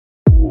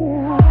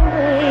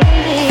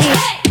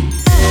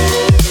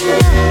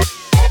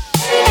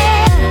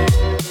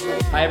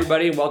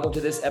everybody, and welcome to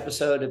this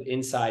episode of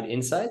Inside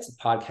Insights, a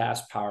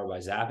podcast powered by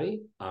Zappi.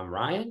 I'm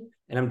Ryan,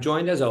 and I'm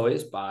joined as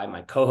always by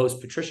my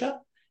co-host Patricia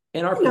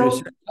and our Hello.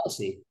 producer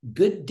Kelsey.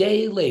 Good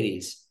day,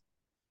 ladies.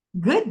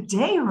 Good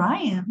day,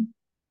 Ryan.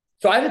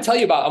 So I have to tell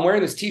you I'm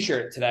wearing this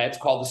t-shirt today. It's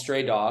called The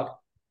Stray Dog.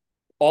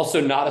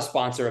 Also not a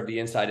sponsor of the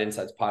Inside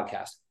Insights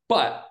podcast.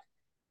 But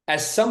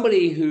as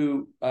somebody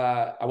who,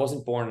 I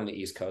wasn't born on the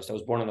East Coast, I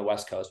was born on the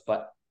West Coast,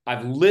 but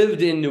I've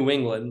lived in New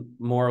England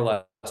more or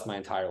less my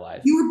entire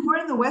life. You were born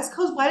in the West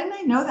Coast? Why didn't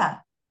I know that?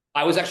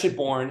 I was actually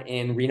born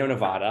in Reno,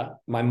 Nevada.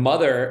 My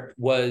mother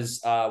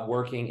was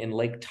working in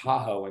Lake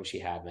Tahoe when she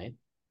had me.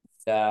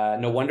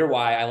 No wonder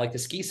why I like to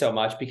ski so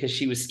much, because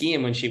she was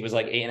skiing when she was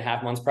like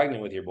 8.5 months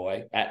pregnant with your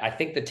boy at, I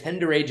think, the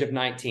tender age of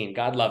 19.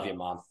 God love you,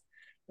 Mom.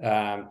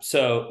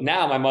 So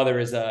now my mother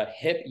is a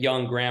hip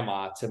young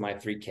grandma to my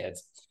 3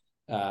 kids,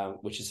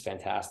 which is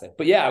fantastic.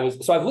 But yeah,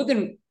 I've lived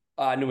in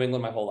New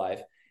England my whole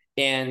life,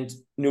 and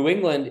New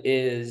England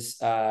is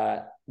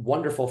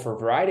wonderful for a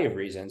variety of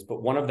reasons,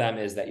 but one of them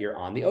is that you're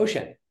on the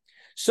ocean.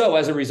 So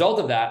as a result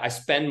of that, I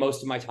spend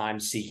most of my time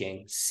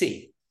seeking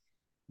sea.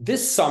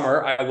 This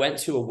summer, I went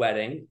to a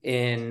wedding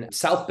in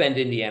South Bend,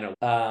 Indiana.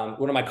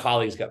 One of my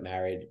colleagues got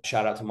married.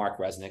 Shout out to Mark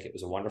Resnick. It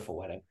was a wonderful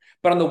wedding.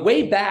 But on the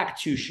way back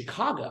to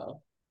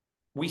Chicago,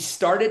 we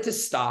started to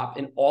stop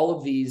in all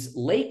of these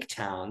lake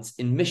towns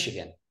in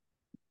Michigan.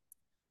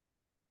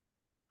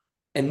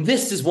 And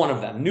this is one of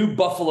them, New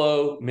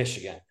Buffalo,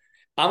 Michigan.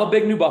 I'm a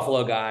big New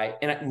Buffalo guy,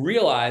 and I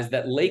realized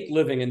that lake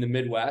living in the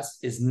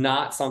Midwest is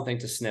not something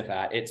to sniff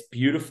at. It's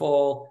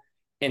beautiful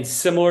and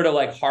similar to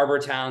like harbor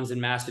towns in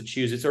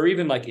Massachusetts, or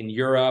even like in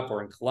Europe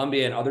or in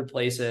Colombia and other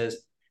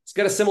places. It's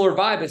got a similar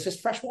vibe. It's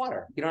just fresh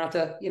water. You don't have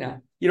to, you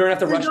don't have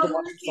to rush to wash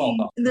the salt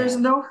off. There's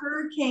no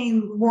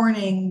hurricane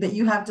warning that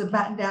you have to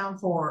batten down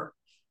for.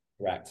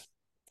 Correct.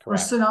 Or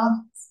Correct. tsunamis.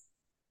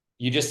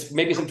 You just,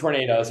 maybe some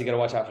tornadoes. You got to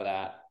watch out for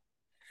that.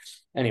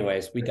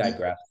 Anyways, we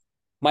digress.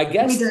 My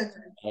guest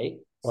today,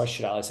 or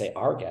should I say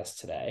our guest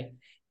today,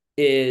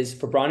 is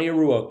Fabbrania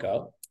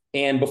Ruocco.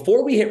 And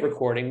before we hit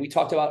recording, we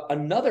talked about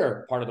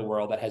another part of the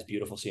world that has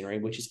beautiful scenery,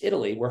 which is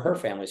Italy, where her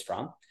family's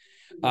from.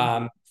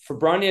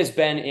 Fabbrania has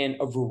been in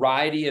a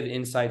variety of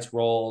insights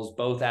roles,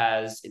 both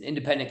as an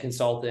independent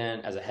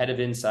consultant, as a head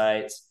of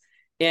insights.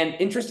 And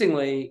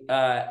interestingly,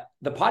 the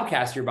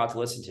podcast you're about to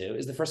listen to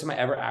is the first time I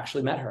ever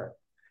actually met her.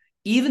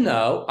 Even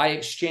though I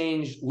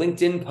exchange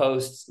LinkedIn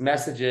posts,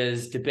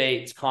 messages,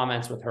 debates,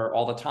 comments with her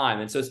all the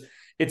time. And so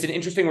it's an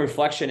interesting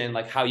reflection in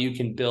like how you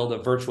can build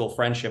a virtual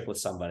friendship with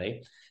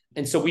somebody.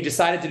 And so we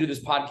decided to do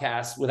this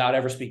podcast without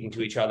ever speaking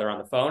to each other on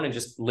the phone and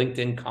just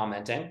LinkedIn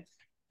commenting.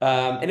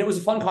 And it was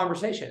a fun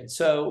conversation.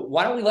 So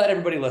why don't we let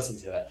everybody listen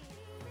to it?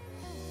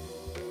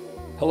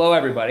 Hello,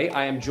 everybody.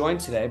 I am joined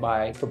today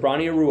by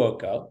Fabbrania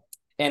Ruocco.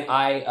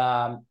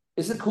 And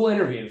this is a cool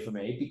interview for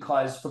me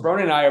because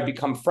Fabbrania and I have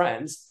become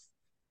friends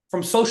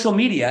from social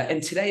media.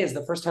 And today is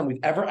the first time we've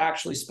ever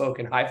actually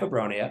spoken. Hi,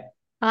 Fabbrania.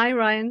 Hi,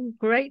 Ryan.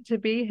 Great to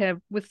be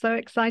here. We're so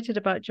excited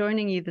about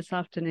joining you this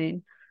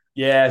afternoon.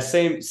 Yeah,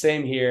 same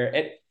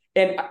here.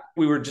 And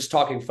we were just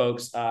talking,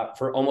 folks,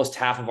 for almost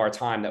half of our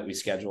time that we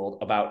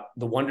scheduled about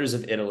the wonders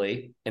of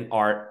Italy and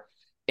art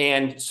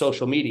and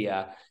social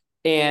media.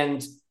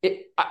 And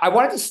I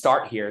wanted to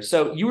start here.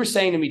 So you were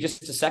saying to me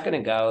just a second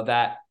ago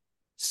that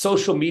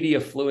social media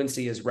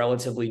fluency is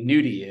relatively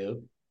new to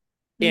you.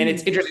 And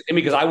it's interesting to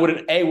me because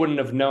I wouldn't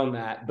have known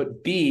that,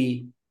 but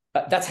B,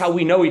 that's how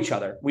we know each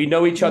other. We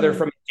know each other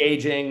from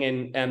engaging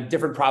in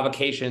different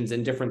provocations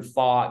and different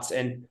thoughts.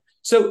 And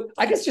so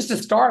I guess just to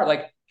start,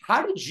 like,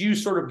 how did you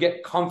sort of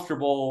get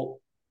comfortable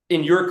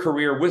in your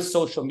career with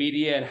social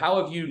media, and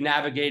how have you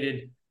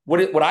navigated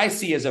what I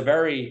see as a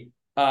very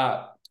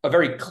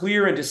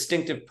clear and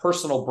distinctive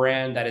personal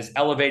brand that is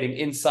elevating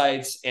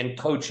insights and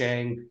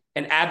coaching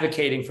and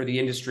advocating for the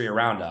industry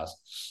around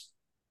us?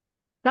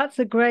 That's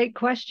a great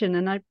question.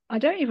 And I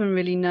don't even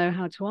really know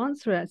how to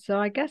answer it. So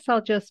I guess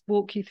I'll just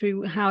walk you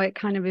through how it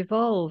kind of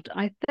evolved.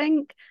 I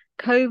think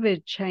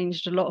COVID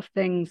changed a lot of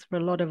things for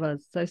a lot of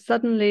us. So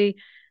suddenly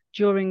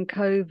during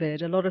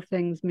COVID, a lot of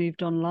things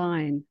moved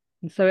online.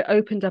 And so it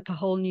opened up a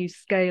whole new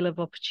scale of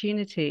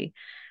opportunity.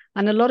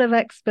 And a lot of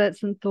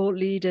experts and thought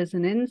leaders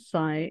and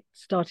insight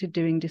started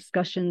doing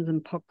discussions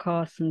and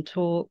podcasts and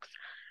talks.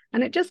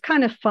 And it just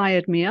kind of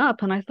fired me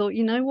up. And I thought,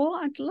 you know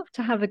what, I'd love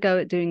to have a go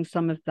at doing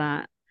some of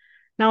that.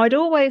 Now, I'd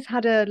always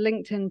had a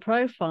LinkedIn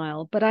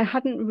profile, but I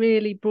hadn't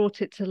really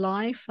brought it to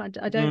life. I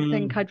don't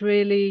think I'd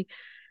really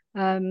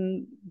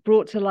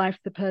brought to life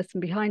the person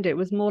behind it. It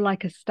was more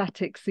like a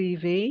static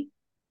CV.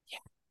 Yeah.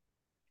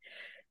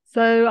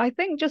 So I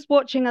think just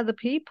watching other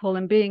people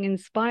and being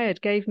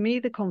inspired gave me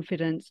the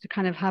confidence to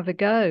kind of have a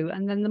go.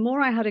 And then the more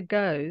I had a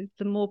go,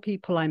 the more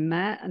people I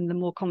met and the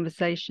more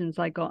conversations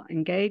I got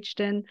engaged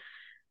in.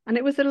 And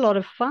it was a lot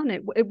of fun.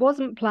 It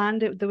wasn't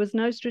planned. There was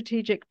no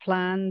strategic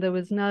plan. There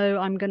was no,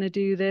 I'm going to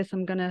do this.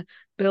 I'm going to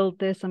build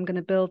this. I'm going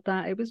to build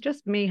that. It was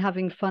just me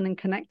having fun and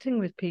connecting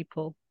with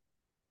people.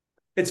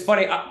 It's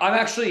funny. I'm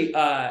actually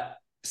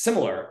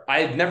similar.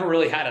 I've never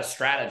really had a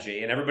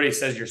strategy, and everybody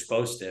says you're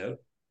supposed to.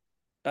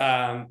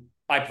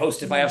 I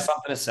post if I have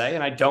something to say,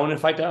 and I don't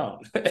if I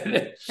don't.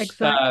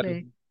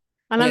 Exactly.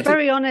 And I'm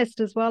very honest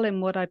as well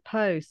in what I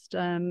post.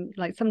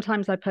 Like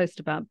sometimes I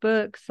post about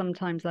books,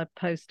 sometimes I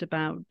post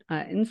about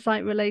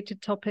insight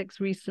related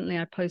topics. Recently,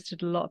 I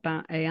posted a lot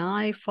about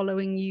AI,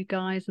 following you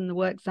guys and the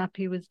work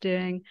Zappi was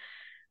doing.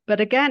 But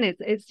again,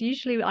 it's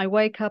usually I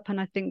wake up and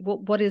I think,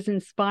 what is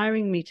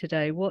inspiring me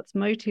today? What's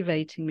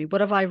motivating me? What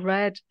have I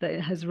read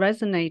that has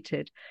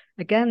resonated?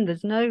 Again,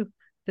 there's no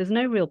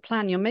real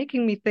plan. You're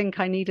making me think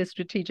I need a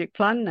strategic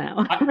plan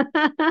now.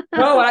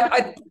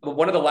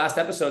 One of the last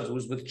episodes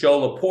was with Joe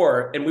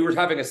Lepore, and we were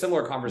having a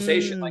similar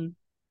conversation. Like,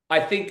 I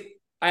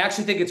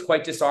actually think it's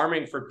quite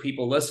disarming for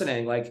people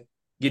listening. Like,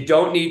 you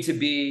don't need to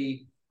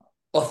be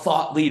a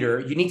thought leader.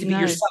 You need to be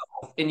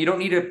yourself, and you don't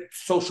need a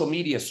social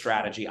media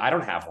strategy. I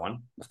don't have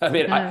one. I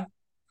mean,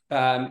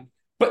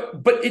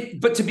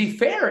 but to be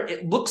fair,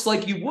 it looks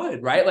like you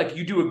would, right? Like,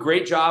 you do a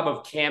great job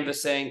of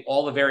canvassing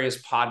all the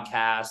various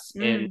podcasts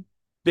and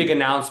big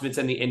announcements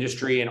in the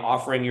industry and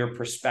offering your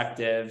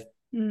perspective.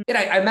 And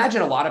I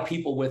imagine a lot of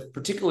people with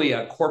particularly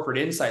a corporate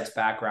insights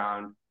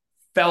background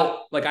felt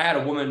like, I had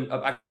a woman,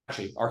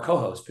 actually our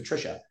co-host,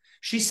 Patricia,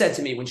 she said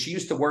to me when she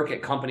used to work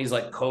at companies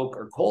like Coke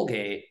or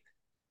Colgate,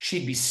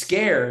 she'd be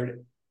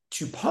scared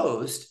to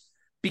post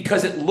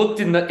because it looked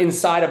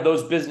inside of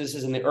those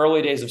businesses in the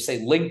early days of, say,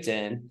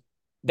 LinkedIn,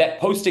 that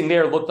posting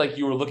there looked like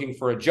you were looking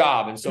for a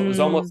job. And so it was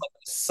almost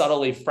like a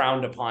subtly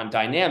frowned upon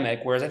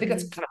dynamic, whereas I think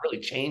that's kind of really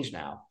changed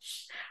now.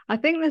 I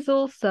think there's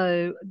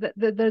also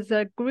there's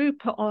a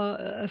group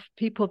of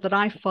people that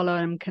I follow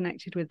and I'm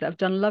connected with that have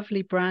done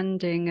lovely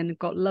branding and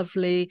got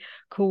lovely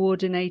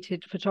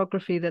coordinated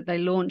photography that they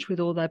launch with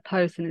all their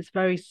posts, and it's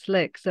very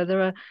slick. So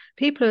there are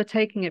people who are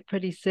taking it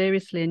pretty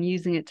seriously and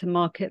using it to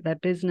market their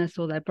business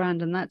or their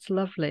brand, and that's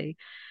lovely.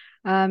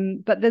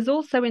 But there's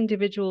also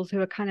individuals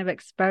who are kind of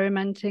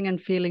experimenting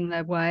and feeling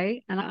their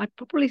way, and I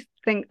probably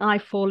think I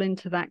fall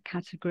into that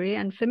category.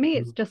 And for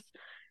me,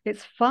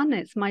 it's fun.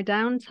 It's my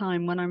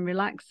downtime when I'm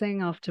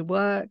relaxing after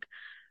work.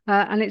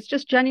 And it's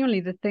just genuinely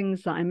the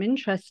things that I'm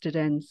interested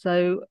in.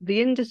 So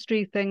the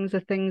industry things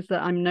are things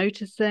that I'm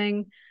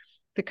noticing.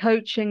 The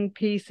coaching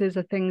pieces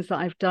are things that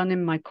I've done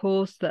in my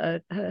course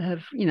that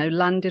have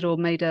landed or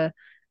made a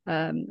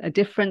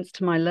difference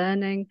to my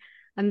learning.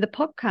 And the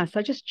podcasts,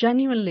 I just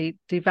genuinely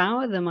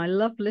devour them. I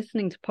love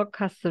listening to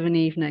podcasts of an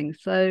evening.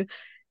 So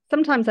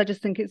sometimes I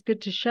just think it's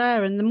good to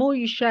share. And the more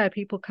you share,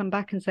 people come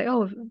back and say,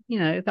 oh,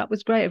 that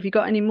was great. Have you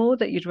got any more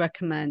that you'd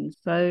recommend?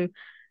 So,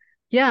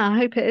 yeah, I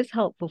hope it is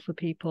helpful for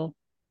people.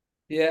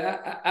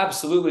 Yeah,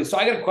 absolutely. So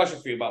I got a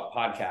question for you about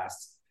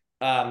podcasts.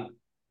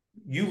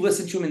 You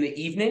listen to them in the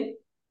evening?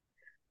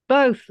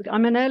 Both.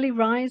 I'm an early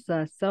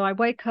riser. So I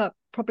wake up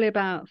probably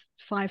about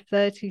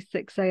 5:30,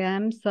 6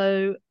 a.m.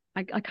 So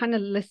I kind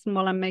of listen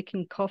while I'm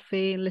making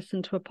coffee,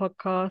 listen to a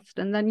podcast.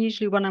 And then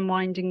usually when I'm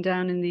winding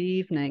down in the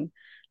evening,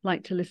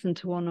 like to listen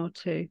to one or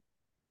two.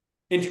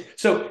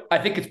 So I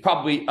think it's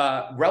probably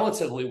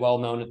relatively well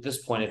known at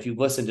this point, if you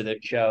listen to the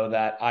show,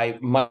 that I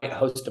might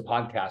host a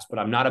podcast, but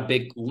I'm not a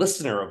big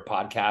listener of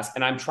podcasts.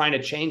 And I'm trying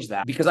to change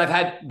that because I've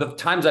had the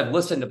times I've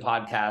listened to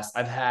podcasts,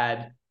 I've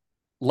had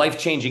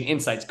life-changing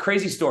insights.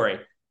 Crazy story.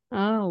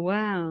 Oh,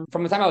 wow.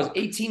 From the time I was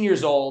 18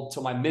 years old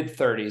till my mid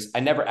 30s, I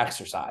never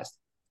exercised.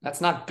 That's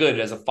not good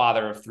as a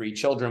father of 3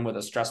 children with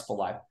a stressful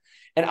life.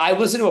 And I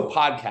listened to a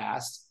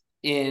podcast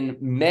in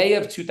May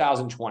of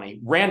 2020,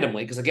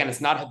 randomly, because again, it's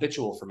not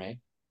habitual for me.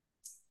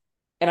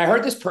 And I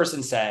heard this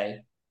person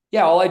say,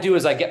 yeah, all I do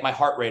is I get my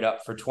heart rate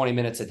up for 20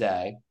 minutes a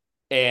day.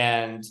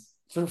 And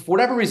for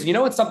whatever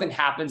reason, when something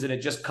happens and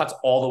it just cuts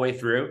all the way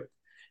through,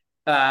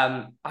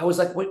 I was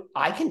like, wait,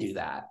 I can do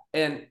that.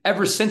 And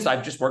ever since,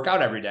 I've just worked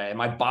out every day and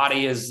my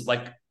body is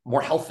like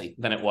more healthy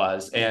than it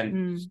was.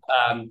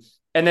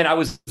 And then I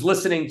was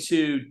listening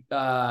to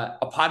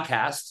a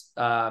podcast,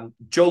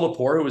 Joe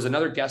Lepore, who was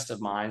another guest of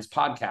mine's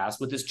podcast,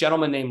 with this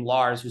gentleman named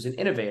Lars, who's an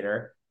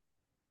innovator.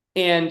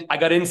 And I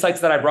got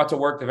insights that I brought to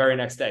work the very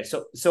next day.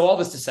 So all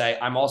this to say,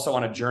 I'm also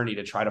on a journey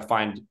to try to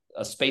find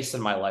a space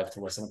in my life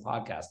to listen to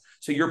podcasts.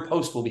 So your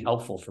post will be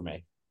helpful for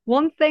me.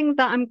 One thing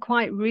that I'm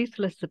quite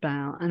ruthless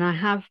about, and I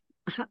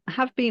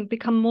have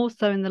become more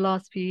so in the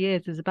last few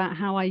years, is about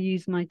how I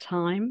use my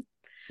time.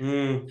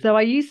 So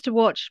I used to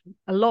watch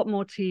a lot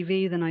more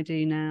TV than I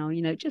do now,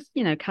 just,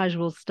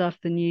 casual stuff,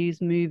 the news,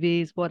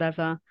 movies,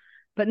 whatever.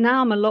 But now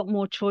I'm a lot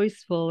more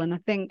choiceful. And I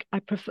think I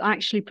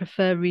actually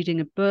prefer reading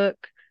a book,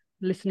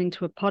 listening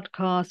to a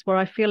podcast where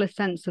I feel a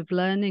sense of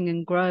learning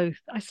and growth.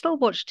 I still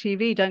watch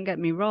TV, don't get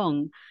me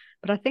wrong,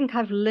 but I think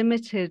I've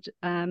limited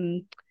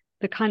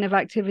the kind of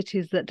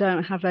activities that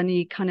don't have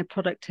any kind of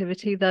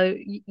productivity, though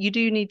you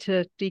do need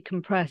to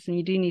decompress and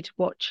you do need to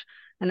watch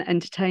and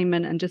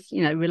entertainment and just,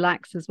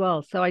 relax as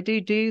well. So I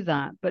do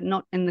that, but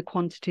not in the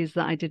quantities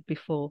that I did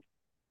before.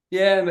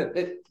 Yeah,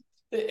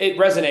 it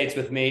resonates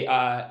with me.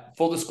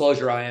 Full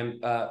disclosure, I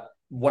am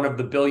one of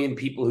the billion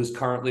people who's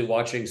currently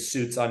watching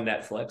Suits on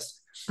Netflix.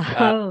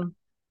 And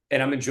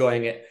I'm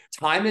enjoying it.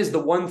 Time is the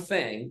one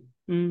thing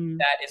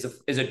that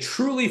is a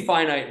truly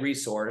finite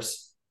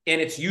resource. And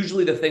it's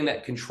usually the thing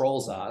that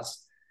controls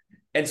us.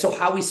 And so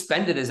how we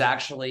spend it is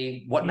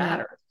actually what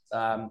matters.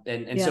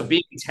 So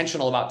being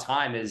intentional about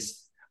time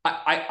is,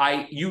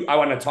 I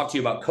want to talk to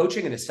you about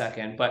coaching in a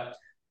second, but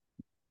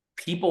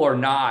people are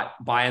not,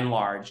 by and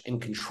large, in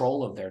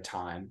control of their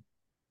time.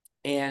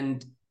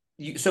 And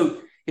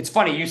so it's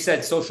funny, you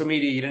said social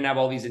media, you didn't have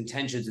all these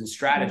intentions and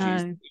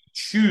strategies. You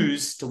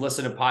choose to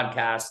listen to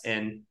podcasts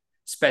and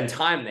spend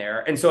time there.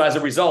 And so as a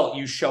result,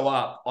 you show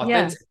up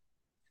authentic.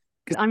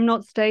 I'm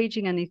not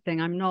staging anything.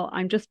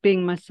 I'm just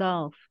being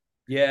myself.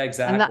 Yeah,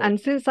 exactly. And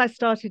since I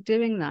started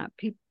doing that,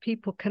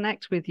 people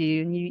connect with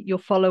you, and your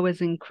followers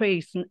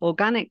increase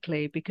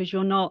organically, because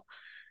you're not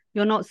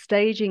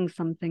staging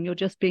something. You're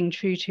just being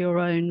true to your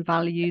own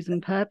values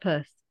and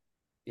purpose.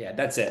 Yeah,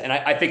 that's it. And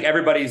I think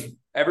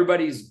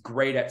everybody's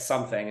great at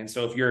something. And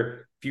so if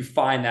you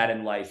find that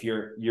in life,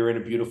 you're in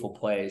a beautiful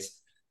place.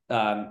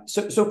 So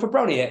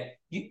Febroni,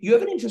 you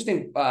have an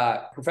interesting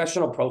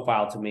professional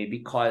profile to me,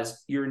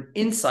 because you're an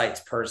insights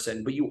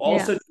person, but you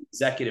also do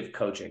executive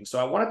coaching. So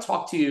I want to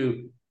talk to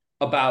you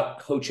about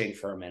coaching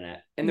for a minute.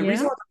 And the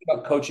reason I'm talking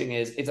about coaching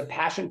is it's a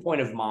passion point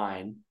of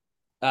mine.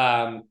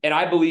 And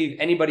I believe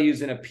anybody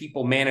who's in a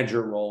people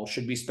manager role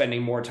should be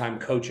spending more time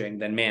coaching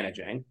than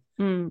managing.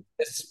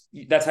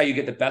 That's how you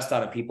get the best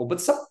out of people.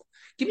 But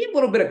give me a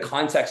little bit of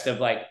context of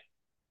like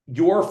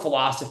your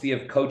philosophy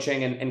of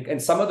coaching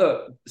and some of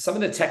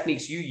the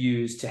techniques you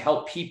use to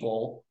help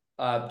people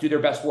do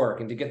their best work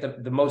and to get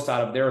the most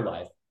out of their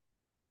life.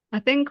 I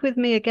think with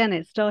me, again,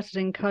 it started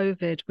in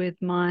COVID with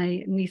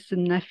my niece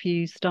and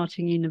nephew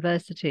starting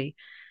university.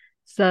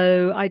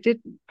 So I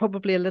did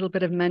probably a little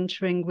bit of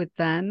mentoring with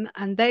them,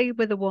 and they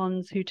were the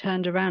ones who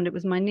turned around. It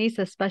was my niece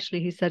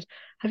especially who said,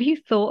 have you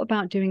thought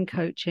about doing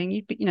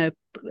coaching?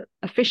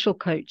 Official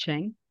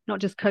coaching, not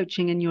just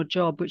coaching in your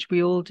job, which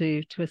we all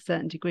do to a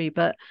certain degree,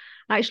 but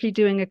actually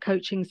doing a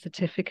coaching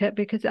certificate,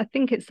 because I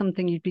think it's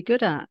something you'd be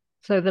good at.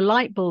 So the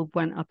light bulb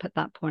went up at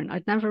that point.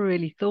 I'd never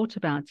really thought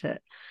about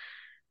it.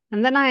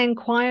 And then I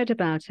inquired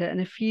about it,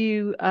 and a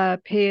few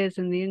peers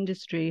in the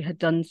industry had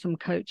done some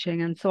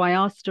coaching. And so I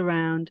asked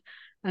around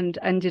and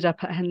ended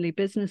up at Henley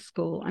Business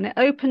School. And it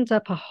opened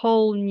up a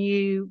whole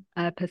new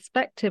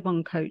perspective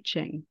on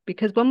coaching,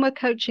 because when we're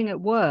coaching at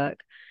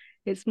work,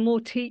 it's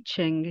more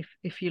teaching,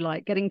 if you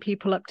like, getting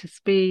people up to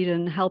speed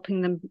and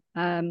helping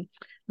them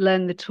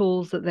learn the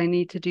tools that they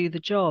need to do the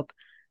job.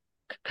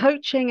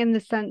 Coaching, in the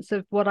sense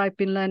of what I've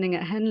been learning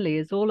at Henley,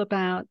 is all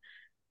about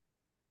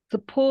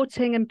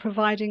supporting and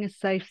providing a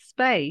safe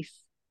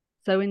space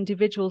so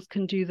individuals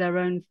can do their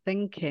own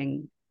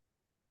thinking.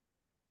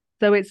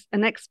 So it's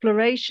an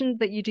exploration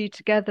that you do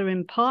together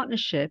in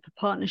partnership, a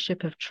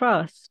partnership of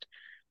trust,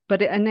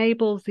 but it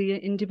enables the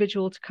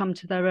individual to come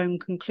to their own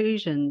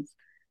conclusions.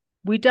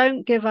 We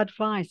don't give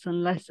advice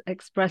unless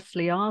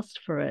expressly asked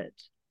for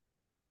it.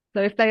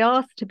 So if they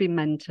ask to be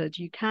mentored,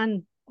 you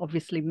can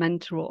obviously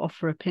mentor or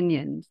offer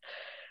opinions.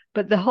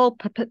 But the whole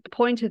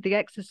point of the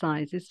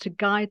exercise is to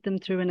guide them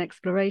through an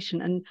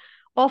exploration, and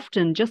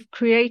often just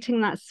creating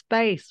that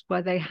space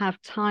where they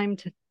have time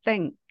to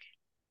think.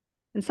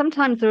 And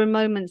sometimes there are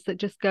moments that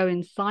just go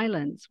in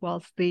silence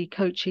whilst the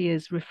coachee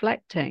is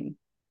reflecting,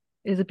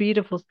 is a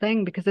beautiful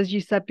thing, because as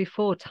you said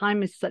before,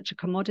 time is such a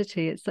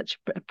commodity, it's such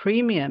a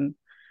premium,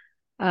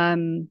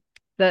 that,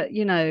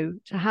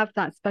 to have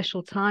that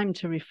special time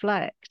to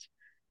reflect,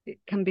 it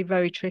can be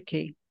very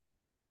tricky.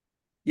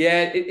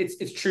 Yeah,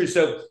 it's true.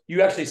 So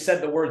you actually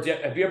said the words.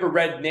 Have you ever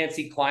read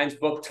Nancy Klein's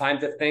book, Time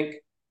to Think?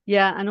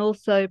 Yeah, and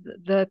also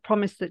The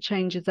Promise That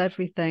Changes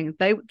Everything.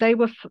 They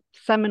were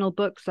seminal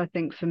books, I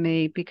think, for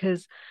me,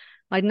 because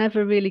I'd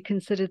never really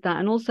considered that.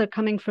 And also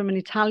coming from an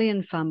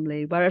Italian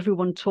family where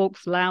everyone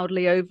talks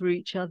loudly over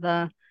each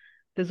other,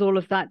 there's all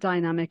of that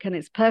dynamic, and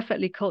it's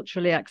perfectly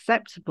culturally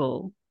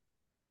acceptable.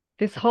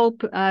 This whole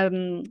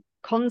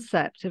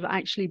concept of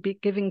actually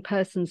giving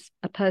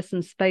a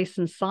person space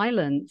and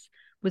silence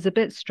was a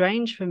bit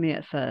strange for me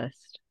at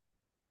first.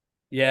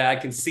 Yeah, I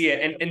can see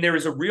it. And there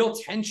is a real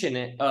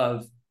tension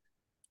of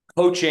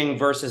coaching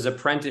versus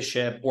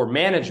apprenticeship or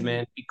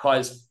management,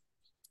 because,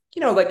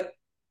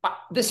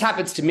 this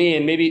happens to me,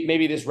 and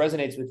maybe this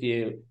resonates with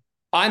you.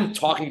 I'm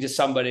talking to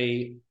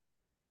somebody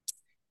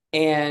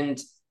and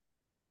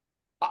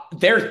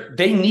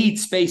they need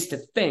space to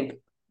think.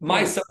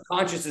 My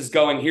subconscious is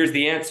going, here's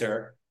the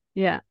answer.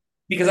 Yeah.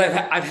 Because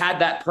I've had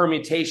that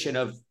permutation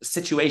of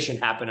situation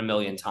happen a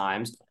million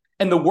times.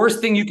 And the worst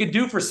thing you could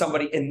do for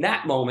somebody in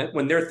that moment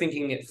when they're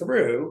thinking it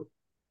through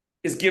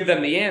is give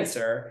them the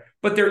answer.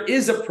 But there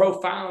is a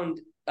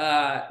profound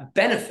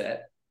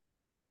benefit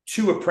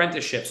to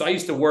apprenticeship. So I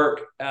used to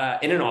work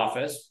in an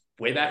office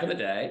way back in the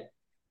day.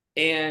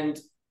 And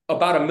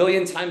about 1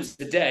 million times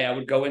a day, I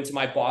would go into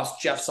my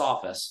boss, Jeff's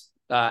office,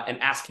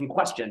 and ask him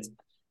questions.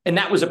 And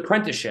that was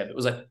apprenticeship. It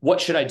was like, what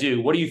should I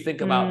do? What do you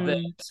think about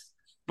this?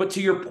 But to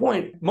your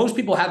point, most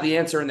people have the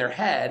answer in their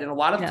head. And a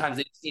lot of times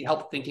they just need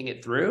help thinking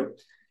it through.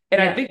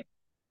 And I think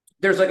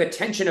there's like a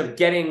tension of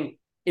getting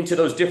into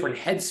those different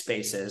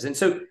headspaces. And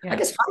so I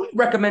guess, how do you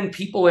recommend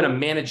people in a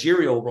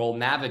managerial role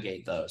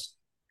navigate those?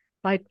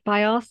 By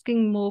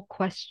asking more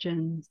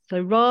questions.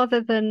 So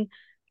rather than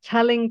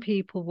telling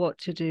people what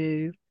to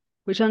do,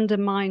 which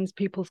undermines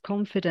people's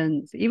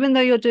confidence, even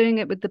though you're doing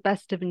it with the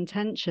best of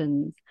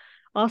intentions,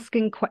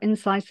 asking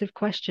incisive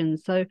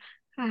questions. So,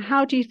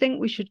 how do you think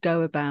we should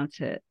go about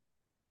it?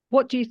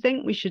 What do you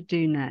think we should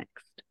do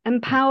next?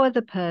 Empower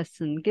the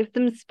person, give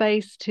them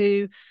space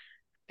to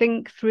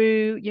think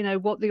through,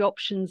 what the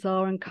options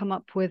are and come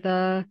up with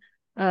a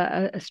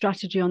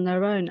strategy on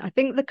their own. I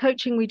think the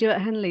coaching we do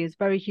at Henley is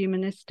very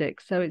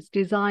humanistic. So it's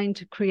designed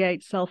to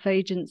create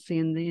self-agency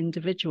in the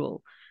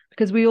individual,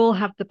 because we all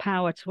have the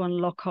power to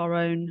unlock our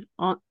own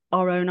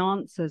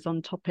answers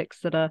on topics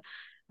that are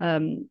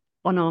on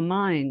our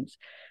minds.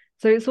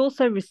 So it's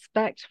also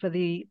respect for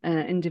the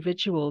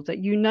individual, that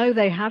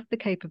they have the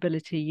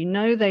capability,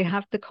 they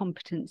have the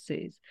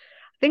competencies.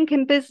 I think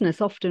in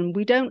business, often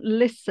we don't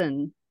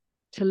listen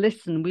to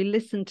listen, we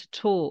listen to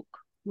talk.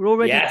 We're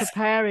already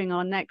preparing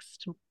our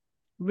next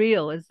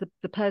reel as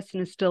the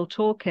person is still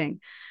talking.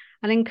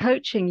 And in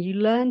coaching, you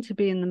learn to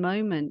be in the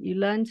moment. You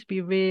learn to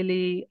be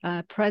really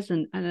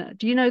present. And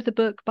do you know the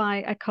book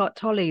by Eckhart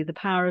Tolle, The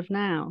Power of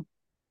Now?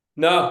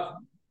 No.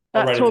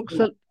 That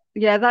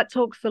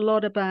talks a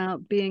lot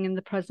about being in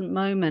the present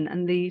moment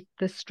and the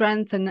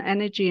strength and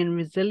energy and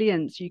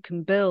resilience you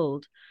can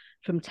build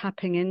from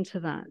tapping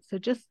into that. So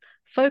just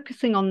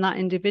focusing on that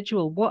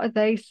individual. What are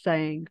they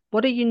saying?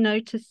 What are you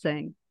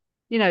noticing?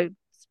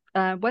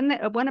 When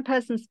a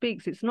person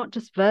speaks, it's not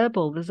just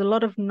verbal. There's a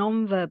lot of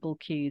non-verbal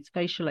cues,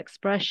 facial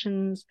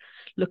expressions,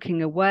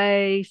 looking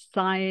away,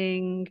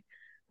 sighing.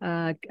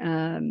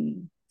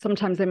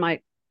 Sometimes they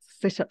might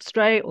sit up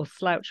straight or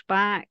slouch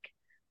back.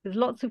 There's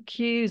lots of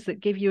cues that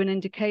give you an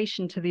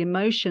indication to the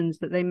emotions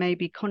that they may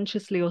be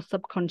consciously or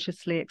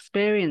subconsciously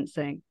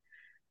experiencing.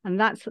 And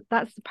that's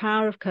the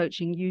power of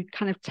coaching. You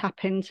kind of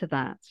tap into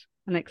that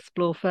and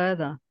explore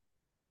further.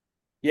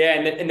 Yeah,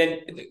 and then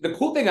the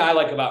cool thing I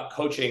like about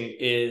coaching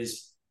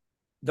is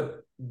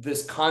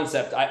this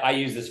concept. I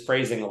use this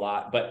phrasing a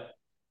lot, but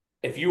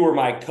if you were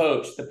my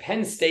coach, the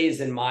pen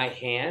stays in my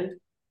hand,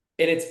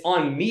 and it's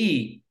on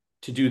me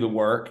to do the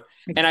work.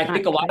 Exactly. And I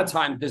think a lot of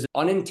times there's an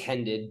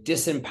unintended,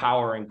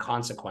 disempowering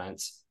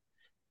consequence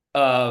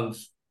of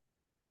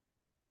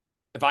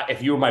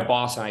if you were my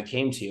boss and I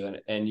came to you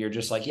and you're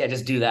just like, yeah,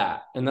 just do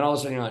that, and then all of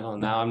a sudden you're like, oh,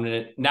 now I'm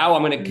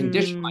gonna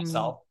condition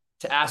myself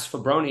to ask for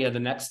Bronia the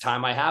next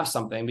time I have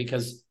something,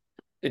 because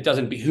it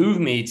doesn't behoove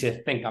me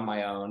to think on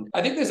my own.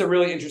 I think there's a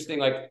really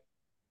interesting,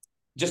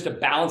 just a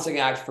balancing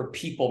act for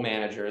people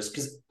managers,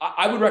 because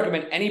I would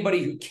recommend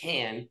anybody who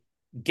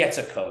gets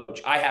a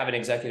coach. I have an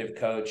executive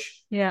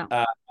coach. Yeah.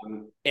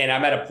 And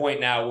I'm at a point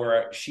now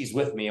where she's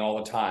with me all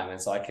the time. And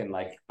so I can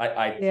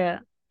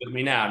with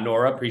me now.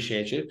 Nora,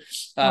 appreciate you.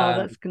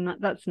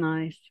 That's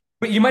nice.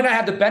 But you might not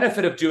have the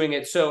benefit of doing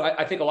it. So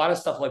I think a lot of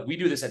stuff, like we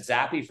do this at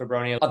Zappy for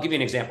Bronia. I'll give you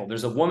an example.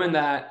 There's a woman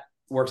that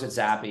works at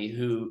Zappy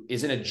who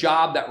is in a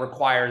job that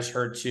requires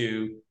her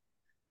to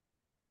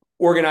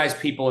organize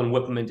people and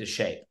whip them into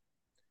shape.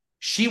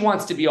 She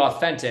wants to be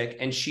authentic,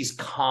 and she's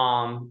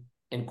calm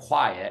and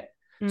quiet.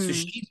 So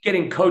she's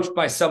getting coached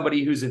by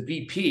somebody who's a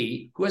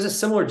VP who has a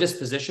similar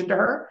disposition to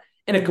her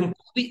in a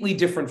completely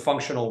different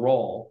functional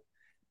role,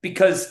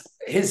 because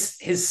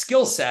his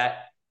skill set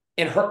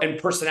and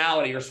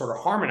personality are sort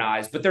of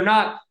harmonized, but they're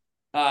not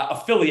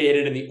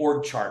affiliated in the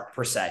org chart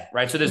per se,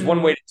 right? So there's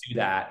one way to do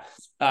that.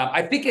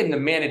 I think in the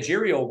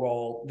managerial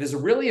role, there's a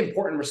really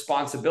important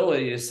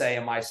responsibility to say,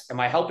 am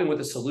I helping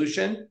with a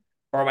solution,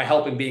 or am I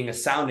helping being a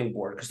sounding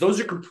board? Because those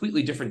are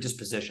completely different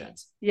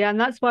dispositions. Yeah, and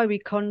that's why we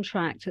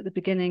contract at the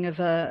beginning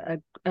of a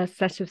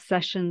set of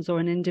sessions or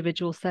an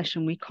individual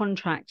session. We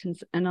contract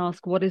and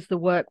ask, what is the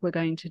work we're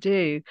going to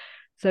do,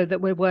 so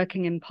that we're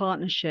working in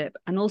partnership,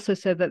 and also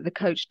so that the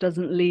coach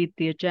doesn't lead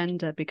the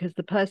agenda, because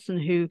the person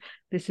who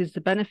this is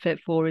the benefit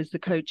for is the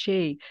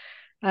coachee.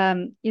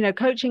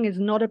 Coaching is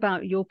not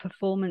about your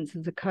performance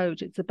as a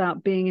coach. It's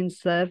about being in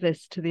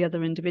service to the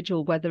other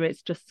individual, whether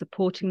it's just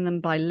supporting them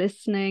by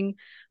listening,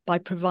 by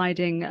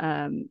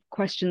providing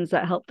questions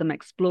that help them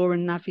explore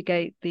and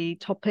navigate the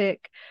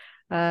topic,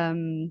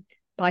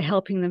 by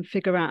helping them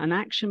figure out an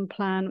action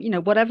plan,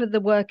 whatever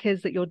the work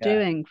is that you're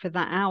doing for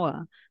that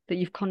hour that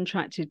you've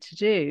contracted to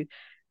do,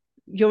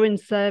 you're in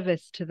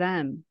service to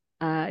them.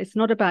 It's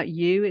not about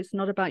you. It's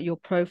not about your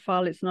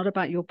profile. It's not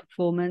about your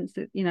performance.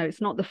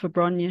 It's not the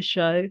Fabronia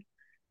show.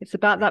 It's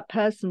about that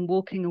person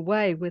walking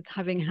away with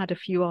having had a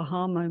few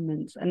aha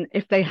moments. And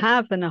if they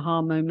have an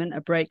aha moment, a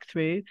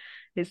breakthrough,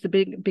 it's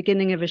the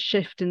beginning of a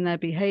shift in their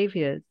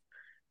behaviors,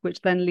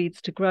 which then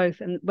leads to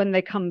growth. And when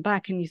they come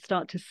back and you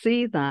start to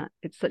see that,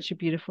 it's such a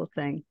beautiful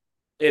thing.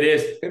 It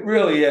is. It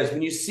really is.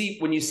 When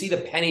you see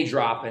the penny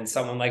drop in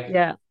someone,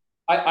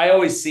 I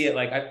always see it,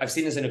 I've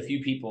seen this in a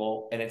few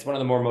people, and it's one of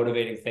the more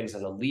motivating things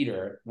as a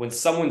leader. When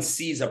someone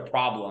sees a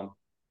problem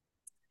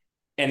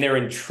and they're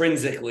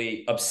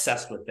intrinsically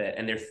obsessed with it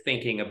and they're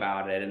thinking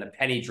about it and the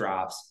penny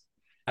drops,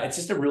 it's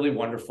just a really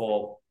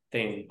wonderful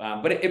thing.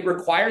 But it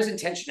requires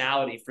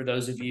intentionality for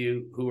those of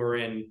you who are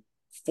in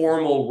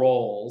formal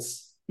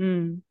roles.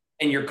 And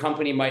and your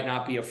company might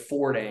not be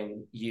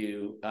affording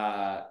you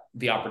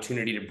the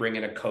opportunity to bring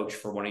in a coach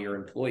for one of your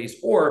employees,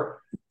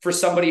 or for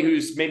somebody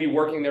who's maybe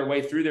working their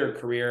way through their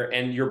career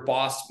and your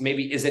boss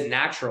maybe isn't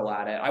natural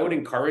at it, I would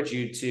encourage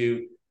you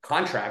to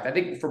contract. I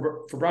think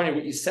for Bronnie,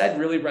 what you said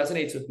really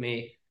resonates with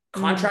me.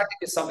 Contracting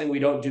is something we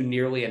don't do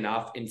nearly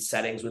enough in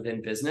settings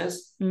within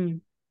business.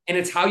 And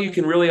it's how you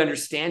can really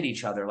understand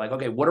each other. Like,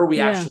 okay, what are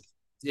we actually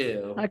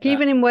do? Like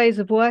even in ways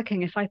of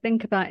working, if I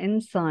think about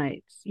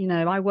insights, you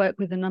know, I work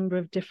with a number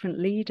of different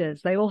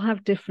leaders. They all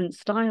have different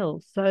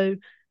styles. So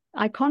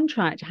I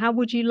contract. How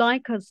would you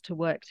like us to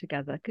work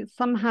together? Because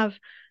some have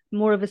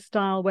more of a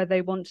style where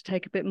they want to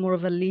take a bit more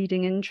of a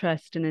leading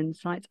interest in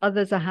insights.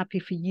 Others are happy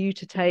for you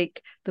to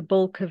take the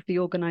bulk of the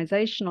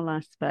organizational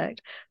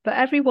aspect. But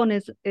everyone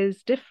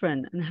is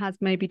different and has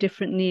maybe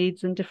different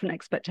needs and different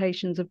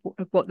expectations of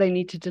what they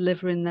need to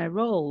deliver in their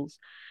roles.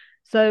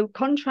 So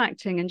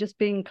contracting and just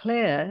being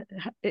clear,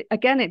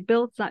 it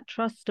builds that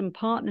trust and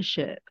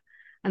partnership.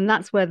 And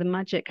that's where the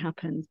magic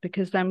happens,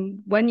 because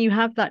then when you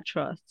have that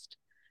trust,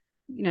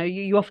 you know,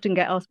 you often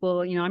get asked,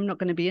 well, you know, I'm not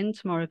going to be in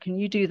tomorrow. Can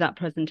you do that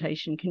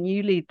presentation? Can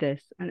you lead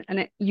this?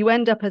 And you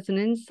end up as an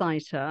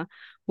insighter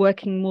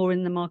working more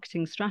in the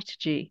marketing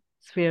strategy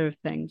sphere of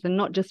things and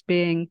not just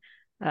being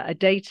a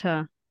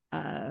data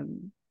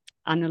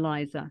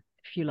analyzer,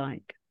 if you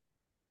like.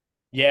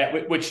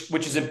 Yeah, which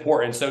is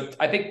important. So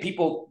I think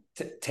people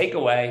take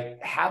away,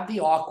 have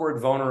the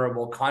awkward,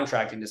 vulnerable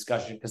contracting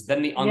discussion, because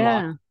then the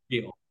unlock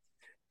deal.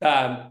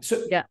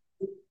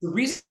 The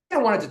reason I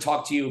wanted to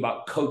talk to you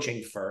about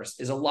coaching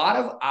first is a lot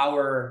of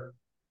our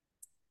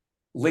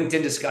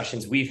LinkedIn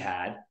discussions we've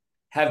had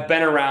have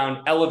been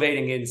around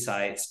elevating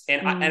insights.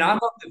 And I'm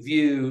of the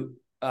view,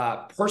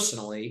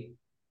 personally,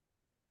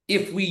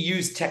 if we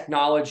use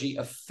technology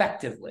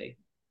effectively,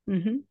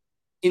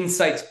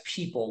 insights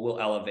people will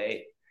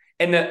elevate.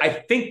 And I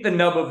think the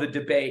nub of the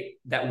debate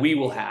that we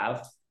will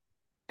have,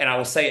 and I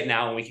will say it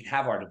now and we can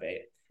have our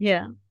debate.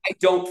 Yeah. I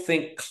don't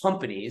think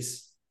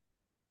companies,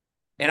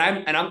 and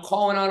I'm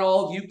calling on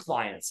all of you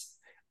clients,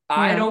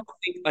 I don't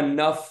think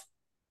enough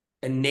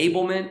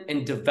enablement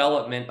and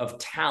development of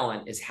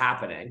talent is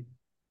happening,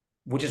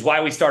 which is why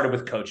we started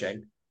with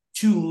coaching,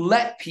 to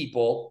let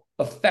people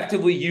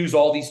effectively use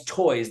all these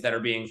toys that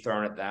are being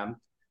thrown at them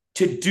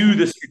to do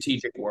the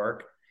strategic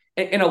work.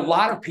 And a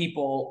lot of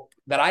people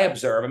that I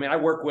observe, I mean, I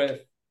work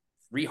with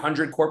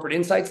 300 corporate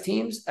insights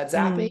teams at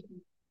Zappi,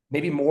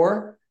 maybe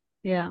more,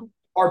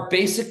 are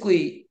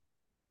basically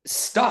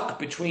stuck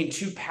between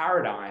two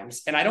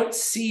paradigms. And I don't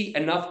see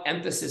enough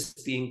emphasis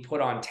being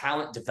put on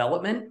talent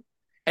development.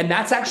 And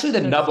that's actually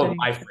the nub of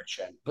my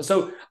friction.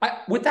 So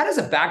with that as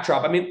a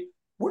backdrop, I mean,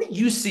 what do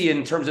you see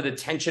in terms of the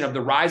tension of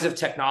the rise of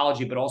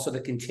technology, but also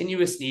the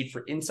continuous need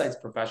for insights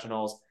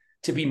professionals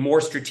to be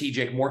more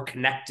strategic, more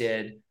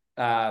connected,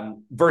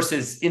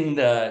 versus in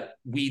the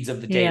weeds of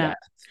the data? Yeah.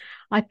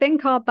 I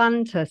think our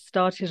banter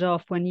started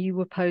off when you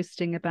were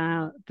posting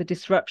about the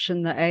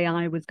disruption that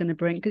AI was going to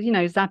bring. Because, you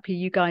know, Zappi,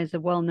 you guys are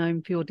well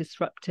known for your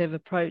disruptive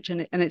approach,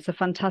 and it's a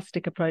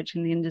fantastic approach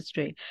in the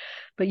industry.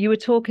 But you were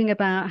talking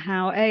about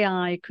how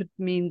AI could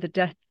mean the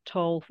death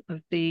toll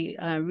of the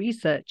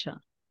researcher.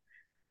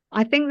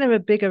 I think there are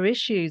bigger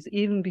issues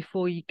even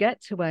before you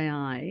get to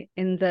AI,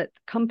 in that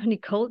company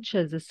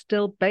cultures are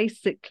still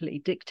basically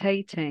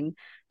dictating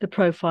the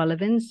profile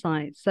of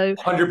insight. So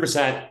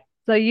 100%.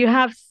 So you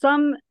have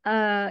some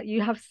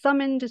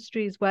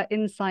industries where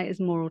insight is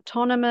more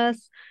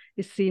autonomous,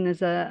 is seen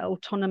as a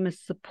autonomous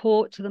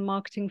support to the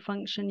marketing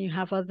function. You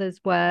have others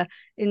where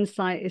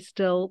insight is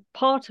still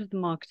part of the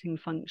marketing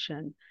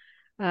function.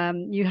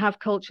 You have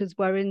cultures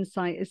where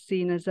insight is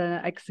seen as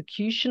an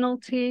executional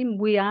team.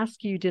 We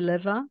ask, you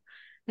deliver.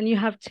 And you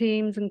have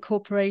teams and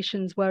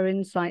corporations where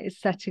insight is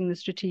setting the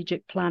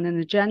strategic plan and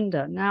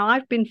agenda. Now,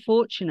 I've been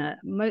fortunate.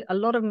 A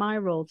lot of my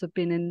roles have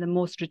been in the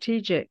more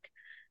strategic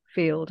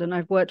field, and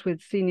I've worked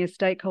with senior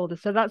stakeholders.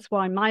 So that's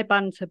why my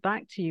banter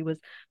back to you was,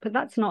 but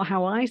that's not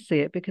how I see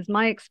it, because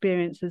my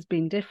experience has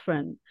been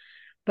different.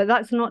 But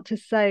that's not to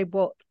say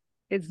what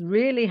is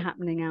really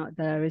happening out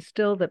there is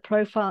still that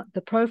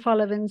the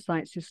profile of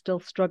insights is still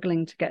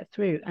struggling to get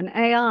through. And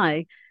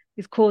AI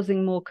is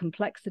causing more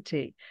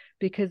complexity,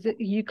 because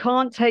you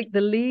can't take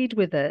the lead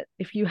with it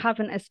if you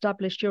haven't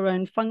established your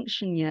own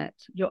function yet,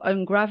 your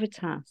own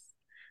gravitas.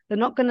 They're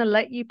not going to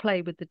let you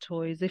play with the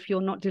toys if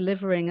you're not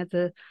delivering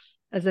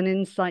as an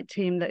insight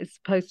team that is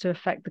supposed to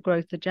affect the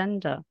growth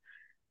agenda.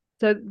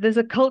 So there's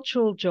a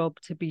cultural job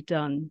to be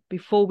done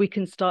before we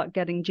can start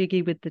getting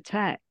jiggy with the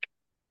tech.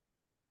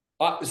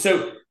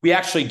 So we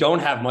actually don't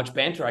have much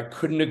banter. I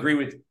couldn't agree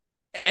with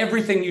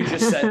everything you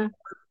just said.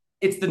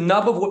 It's the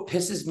nub of what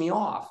pisses me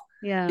off.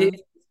 Yeah.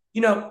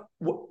 You know,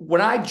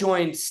 when I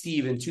joined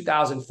Steve in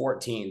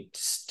 2014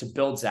 to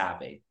build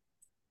Zappi,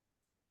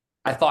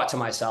 I thought to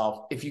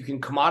myself, if you can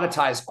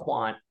commoditize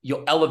quant,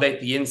 you'll elevate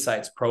the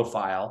insights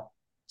profile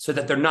so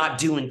that they're not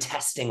doing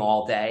testing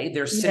all day.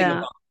 They're sitting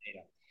above the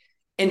data.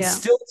 And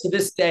still to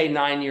this day,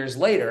 9 years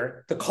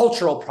later, the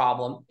cultural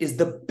problem is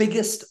the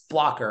biggest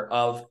blocker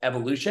of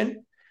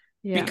evolution,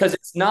 because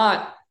it's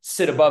not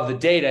sit above the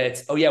data.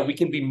 It's, oh yeah, we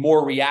can be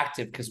more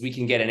reactive because we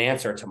can get an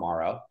answer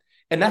tomorrow.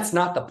 And that's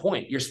not the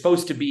point. You're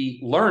supposed to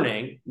be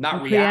learning,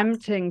 not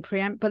preempting.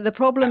 But the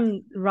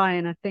problem,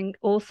 Ryan, I think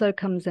also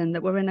comes in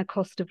that we're in a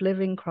cost of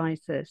living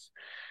crisis.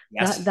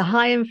 Yes. The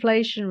high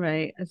inflation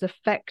rate has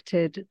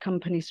affected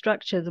company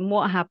structures. And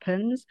what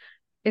happens?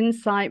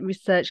 Insight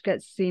research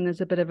gets seen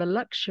as a bit of a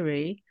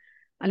luxury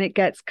and it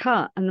gets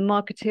cut. And the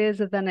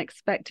marketeers are then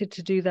expected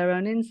to do their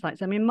own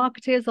insights. I mean,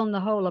 marketeers on the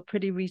whole are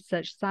pretty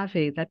research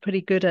savvy. They're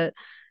pretty good at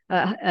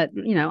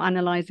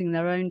analyzing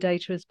their own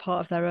data as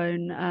part of their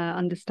own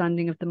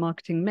understanding of the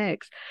marketing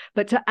mix.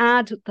 But to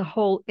add the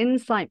whole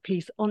insight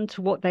piece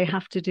onto what they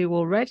have to do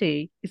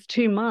already is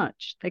too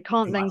much. They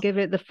can't then give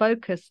it the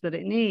focus that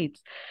it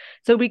needs.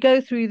 So we go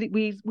through,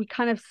 we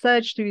kind of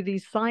surge through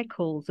these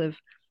cycles of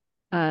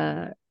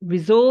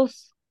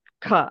resource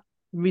cut,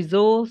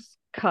 resource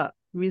cut,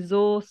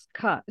 resource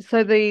cut.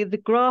 So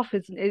the graph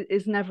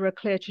is never a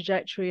clear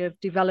trajectory of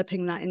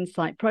developing that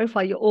insight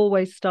profile. You're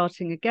always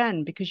starting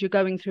again because you're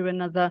going through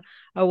another,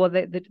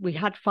 we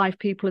had 5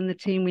 people in the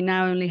team, we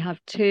now only have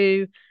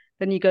 2.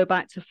 Then you go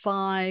back to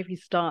 5, you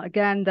start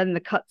again, then the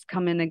cuts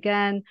come in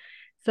again.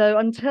 So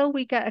until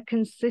we get a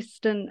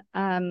consistent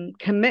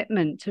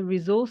commitment to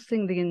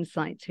resourcing the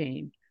insight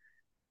team,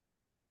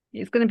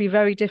 it's going to be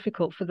very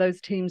difficult for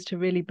those teams to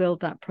really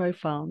build that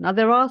profile. Now,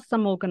 there are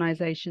some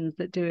organizations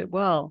that do it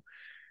well,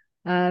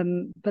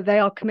 but they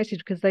are committed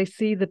because they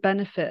see the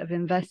benefit of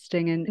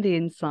investing in the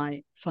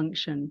insight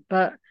function.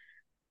 But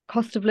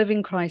cost of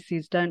living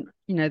crises they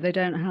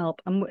don't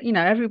help. And,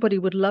 everybody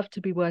would love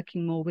to be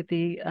working more with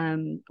the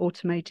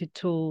automated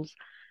tools,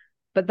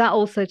 but that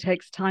also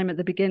takes time at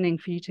the beginning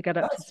for you to get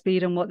up to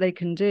speed on what they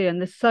can do. And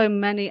there's so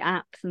many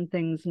apps and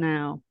things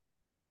now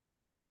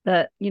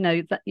that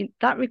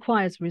that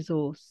requires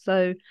resource.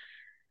 So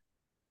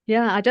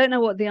yeah, I don't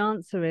know what the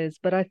answer is,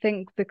 but I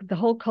think the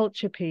whole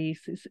culture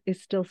piece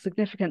is still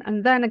significant.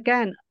 And then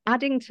again,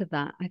 adding to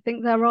that, I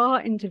think there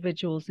are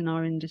individuals in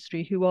our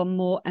industry who are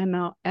more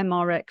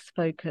MRX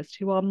focused,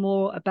 who are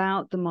more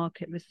about the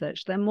market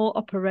research. They're more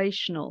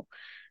operational.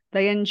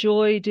 They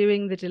enjoy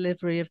doing the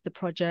delivery of the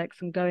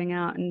projects and going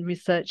out and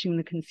researching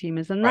the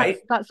consumers. And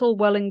that's all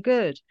well and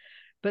good.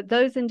 But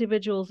those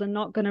individuals are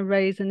not going to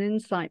raise an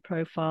insight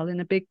profile in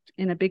a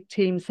big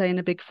team, say in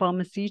a big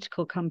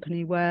pharmaceutical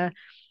company where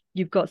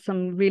you've got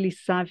some really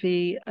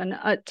savvy and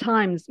at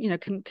times,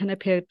 can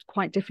appear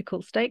quite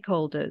difficult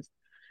stakeholders.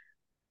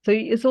 So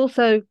it's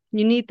also,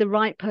 you need the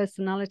right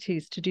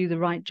personalities to do the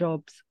right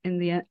jobs in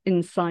the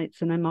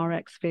insights and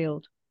MRX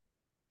field.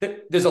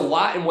 There's a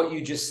lot in what you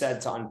just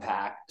said to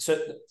unpack. So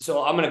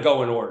I'm going to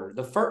go in order.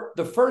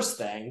 The first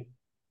thing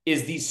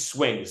is these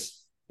swings.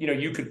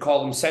 You could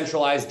call them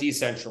centralized,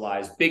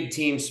 decentralized, big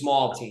team,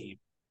 small team.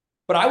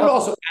 But I would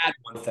also add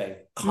one thing,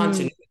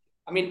 continuity.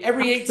 I mean,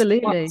 every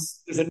 18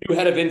 months, there's a new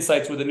head of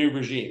insights with a new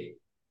regime.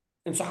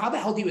 And so how the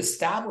hell do you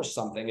establish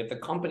something if the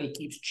company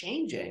keeps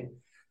changing?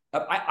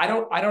 I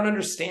don't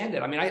understand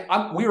it. I mean,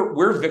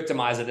 we're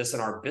victimized of this in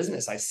our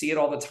business. I see it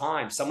all the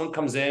time. Someone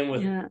comes in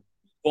with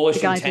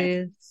bullish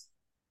intent.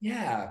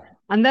 Yeah.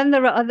 And then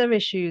there are other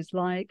issues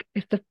like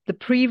if the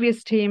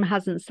previous team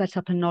hasn't set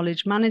up a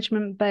knowledge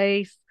management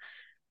base,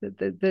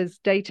 there's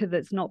data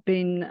that's not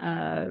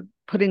been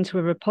put into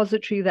a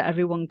repository that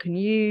everyone can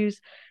use.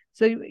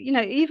 So,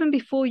 even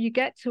before you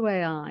get to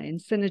AI and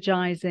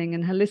synergizing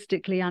and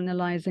holistically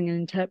analyzing and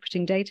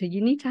interpreting data, you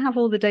need to have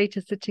all the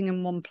data sitting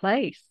in one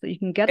place that you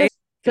can get it.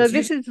 So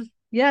this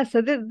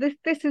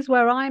is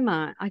where I'm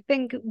at. I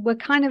think we're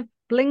kind of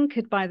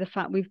blinkered by the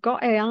fact we've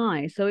got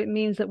AI. So it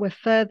means that we're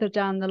further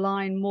down the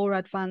line, more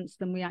advanced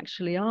than we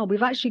actually are.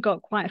 We've actually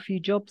got quite a few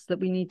jobs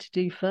that we need to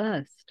do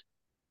first.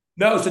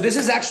 No, so this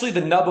is actually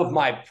the nub of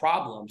my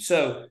problem.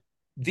 So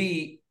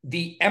the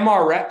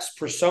MRX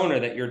persona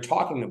that you're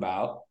talking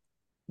about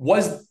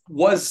was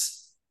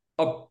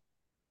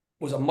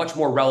a much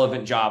more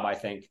relevant job, I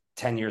think,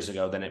 10 years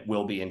ago than it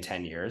will be in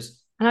 10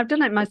 years. And I've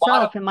done it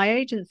myself in my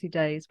agency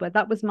days, where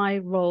that was my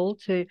role,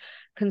 to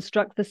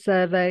construct the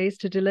surveys,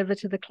 to deliver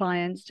to the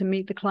clients, to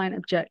meet the client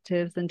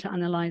objectives, and to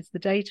analyze the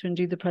data and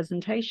do the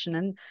presentation.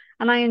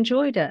 And I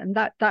enjoyed it. And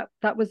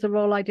that was the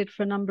role I did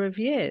for a number of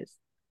years.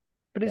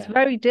 But it's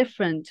very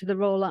different to the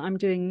role that I'm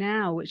doing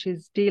now, which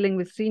is dealing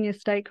with senior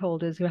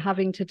stakeholders who are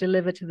having to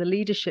deliver to the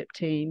leadership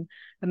team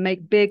and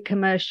make big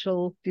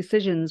commercial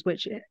decisions,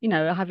 which,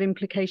 have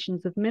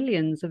implications of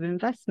millions of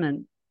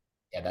investment.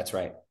 Yeah, that's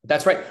right.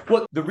 That's right.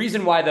 Well, the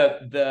reason why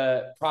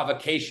the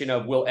provocation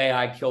of will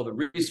AI kill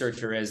the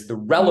researcher is the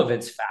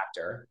relevance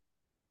factor.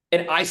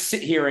 And I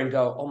sit here and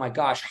go, oh my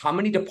gosh, how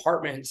many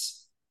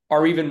departments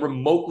are even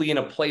remotely in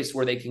a place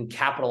where they can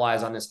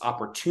capitalize on this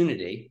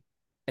opportunity?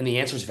 And the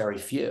answer is very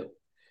few,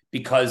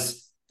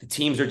 because the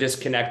teams are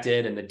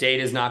disconnected and the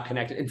data is not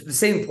connected. And the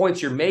same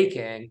points you're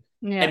making.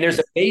 Yeah. And there's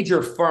a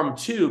major firm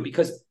too,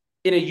 because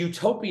in a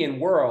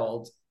utopian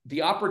world,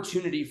 the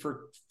opportunity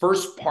for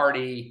first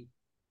party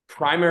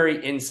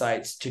primary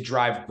insights to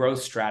drive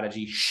growth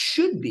strategy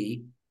should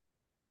be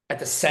at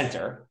the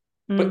center.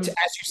 But as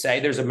you say,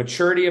 there's a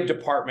maturity of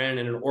department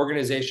and an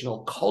organizational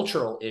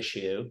cultural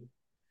issue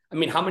I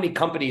mean, how many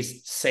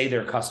companies say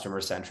they're customer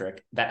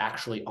centric that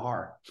actually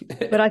are?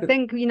 But I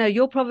think,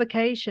 your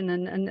provocation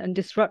and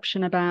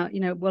disruption about,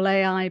 will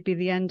AI be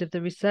the end of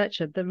the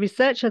researcher? The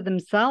researcher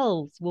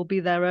themselves will be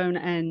their own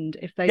end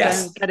if they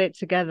don't get it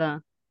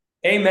together.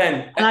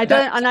 Amen. And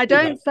I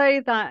don't say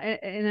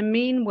that in a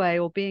mean way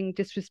or being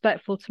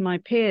disrespectful to my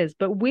peers,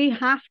 but we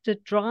have to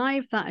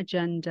drive that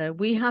agenda.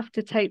 We have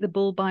to take the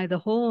bull by the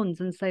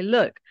horns and say,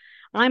 look,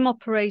 I'm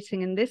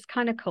operating in this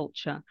kind of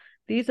culture.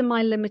 These are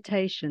my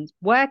limitations.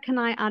 Where can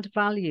I add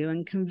value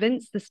and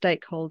convince the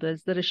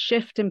stakeholders that a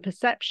shift in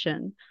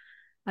perception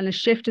and a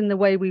shift in the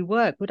way we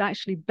work would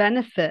actually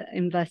benefit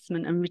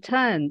investment and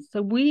returns?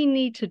 So we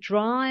need to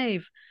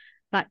drive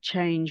that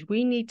change.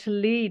 We need to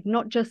lead,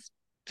 not just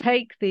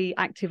take the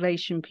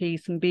activation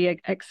piece and be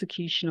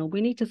executional. We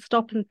need to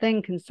stop and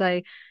think and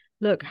say,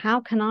 look,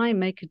 how can I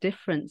make a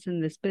difference in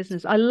this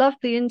business? I love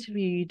the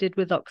interview you did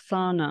with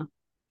Oksana.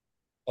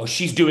 Oh,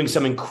 she's doing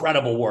some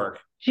incredible work.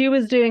 She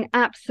was doing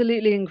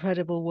absolutely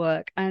incredible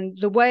work. And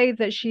the way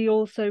that she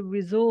also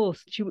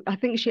resourced, I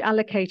think she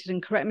allocated,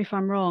 and correct me if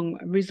I'm wrong,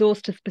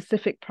 resource to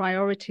specific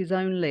priorities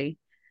only.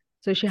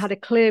 So she had a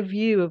clear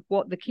view of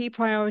what the key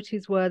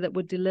priorities were that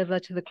would deliver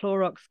to the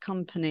Clorox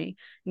company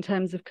in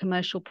terms of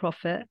commercial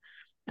profit.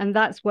 And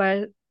that's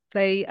where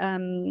they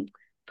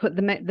put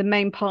the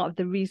main part of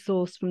the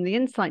resource from the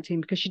insight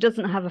team, because she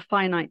doesn't have a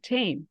finite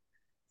team.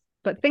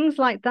 But things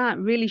like that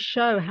really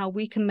show how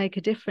we can make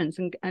a difference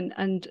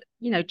and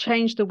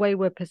change the way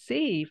we're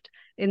perceived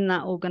in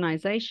that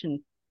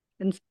organization.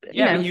 And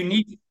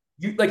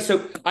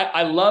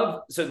I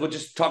love, so we'll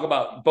just talk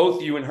about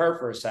both you and her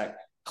for a sec.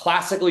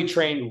 Classically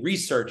trained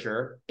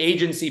researcher,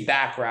 agency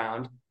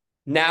background,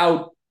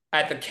 now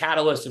at the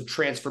catalyst of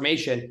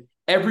transformation.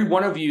 Every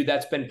one of you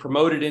that's been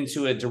promoted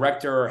into a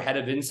director or head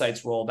of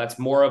insights role that's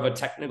more of a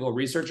technical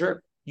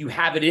researcher, you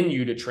have it in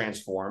you to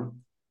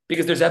transform,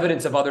 because there's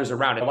evidence of others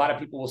around. A lot of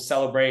people will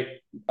celebrate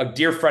a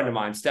dear friend of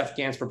mine, Steph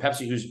Gans for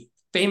Pepsi, who's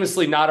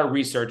famously not a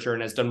researcher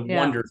and has done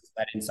wonders with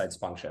that insights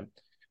function.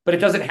 But it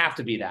doesn't have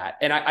to be that.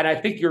 And I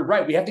think you're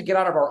right. We have to get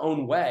out of our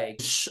own way.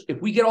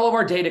 If we get all of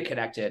our data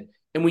connected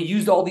and we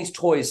used all these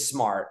toys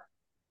smart,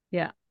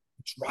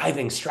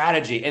 driving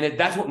strategy. And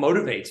that's what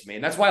motivates me.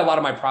 And that's why a lot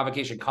of my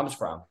provocation comes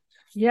from.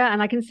 Yeah,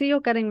 and I can see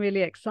you're getting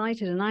really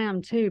excited, and I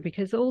am too,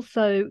 because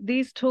also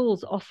these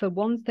tools offer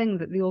one thing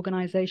that the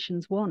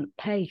organizations want: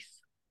 pace.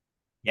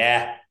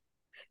 Yeah.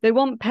 They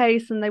want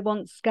pace and they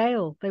want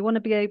scale. They want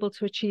to be able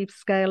to achieve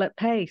scale at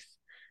pace.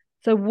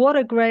 So what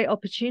a great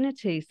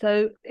opportunity.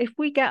 So if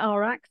we get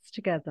our acts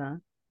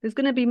together, there's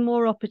going to be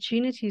more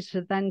opportunities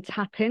to then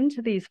tap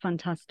into these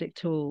fantastic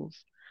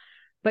tools.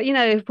 But,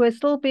 if we're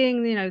still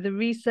being, the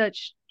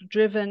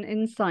research-driven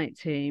insight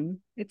team,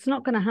 it's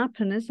not going to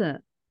happen, is it?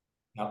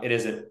 No, it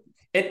isn't.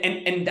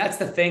 And that's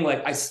the thing.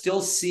 Like, I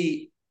still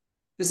see,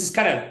 this is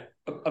kind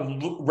of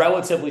a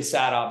relatively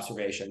sad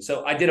observation.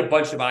 So I did a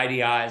bunch of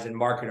IDIs and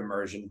market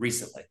immersion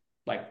recently,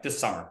 like this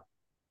summer.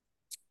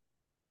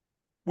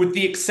 With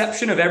the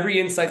exception of every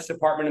insights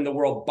department in the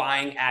world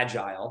buying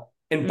agile,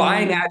 and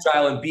buying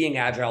agile and being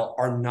agile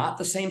are not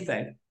the same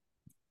thing.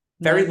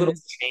 Very little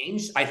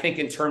changed, I think,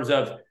 in terms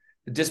of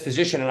the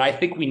disposition. And I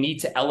think we need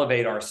to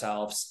elevate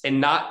ourselves and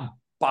not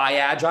buy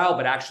agile,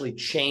 but actually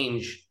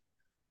change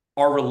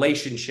our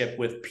relationship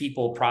with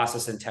people,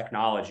 process, and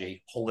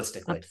technology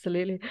holistically.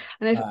 Absolutely.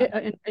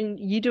 And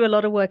you do a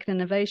lot of work in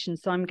innovation,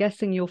 so I'm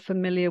guessing you're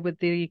familiar with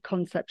the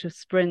concept of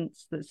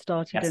sprints that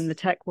started in the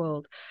tech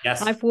world.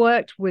 Yes. I've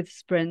worked with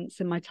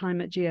sprints in my time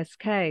at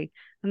GSK,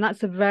 and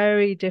that's a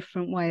very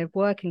different way of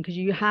working, because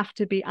you have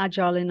to be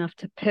agile enough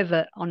to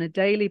pivot on a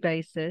daily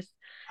basis,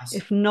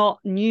 if not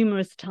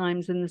numerous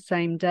times in the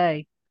same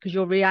day, because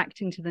you're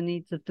reacting to the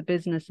needs of the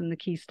business and the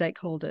key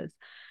stakeholders.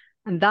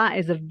 And that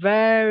is a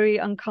very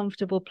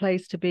uncomfortable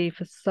place to be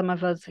for some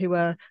of us who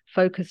are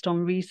focused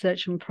on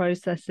research and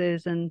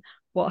processes and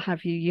what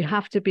have you. You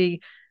have to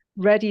be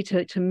ready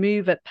to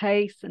move at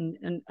pace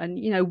and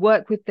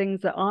work with things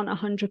that aren't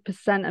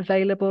 100%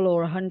 available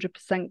or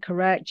 100%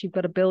 correct. You've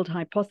got to build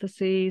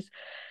hypotheses.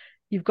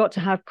 You've got to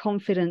have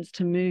confidence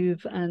to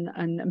move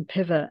and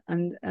pivot.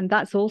 And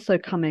that's also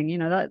coming.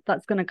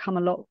 That's going to come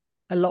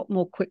a lot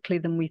more quickly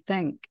than we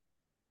think.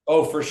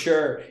 Oh, for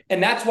sure.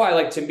 And that's why,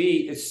 like, to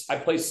me, I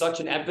place such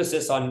an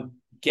emphasis on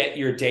get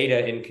your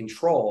data in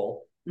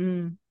control.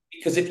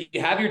 Because if you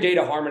have your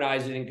data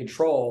harmonized and in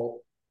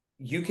control,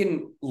 you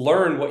can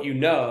learn what you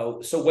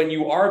know. So when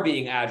you are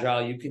being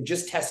agile, you can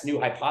just test new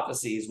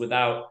hypotheses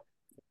without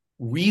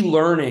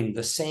relearning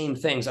the same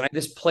things. And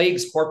this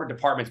plagues corporate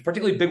departments,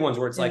 particularly big ones,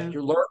 where it's like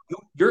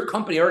your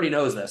company already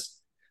knows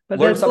this. But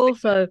there's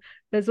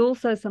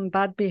also some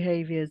bad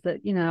behaviors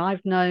that,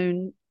 I've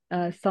known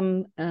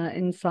some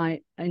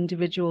insight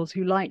individuals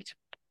who like to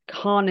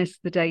harness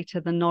the data,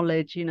 the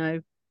knowledge,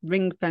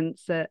 ring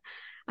fence it.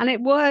 And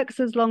it works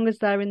as long as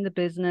they're in the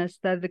business,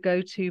 they're the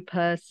go-to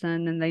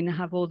person and they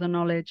have all the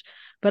knowledge.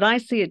 But I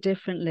see it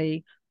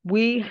differently.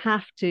 we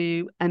have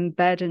to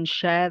embed and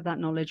share that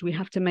knowledge. We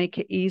have to make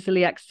it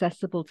easily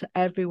accessible to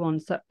everyone,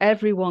 so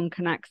everyone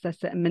can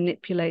access it and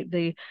manipulate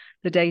the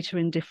data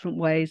in different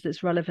ways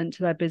that's relevant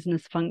to their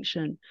business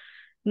function.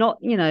 Not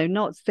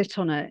sit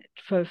on it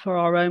for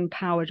our own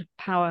power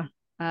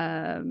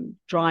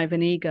drive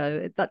and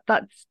ego.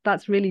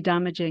 That's really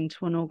damaging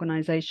to an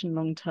organization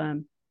long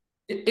term.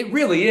 It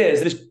really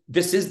is.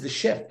 This is the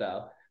shift,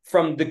 though,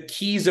 from the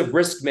keys of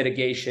risk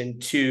mitigation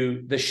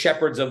to the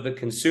shepherds of the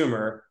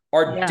consumer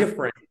are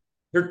different.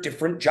 They're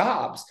different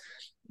jobs.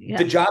 Yeah.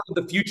 The job of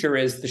the future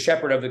is the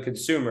shepherd of the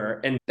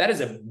consumer. And that is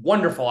a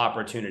wonderful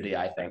opportunity,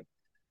 I think.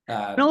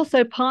 And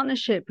also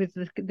partnership with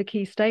the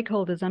key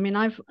stakeholders. I mean,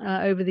 I've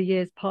over the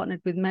years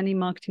partnered with many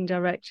marketing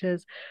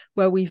directors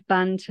where we've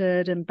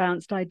bantered and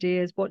bounced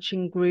ideas,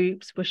 watching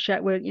groups, we're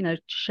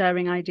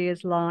sharing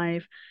ideas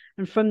live.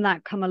 And from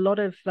that come a lot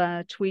of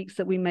tweaks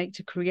that we make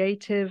to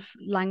creative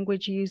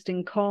language used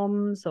in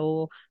comms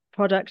or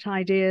product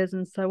ideas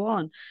and so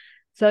on.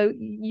 So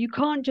you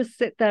can't just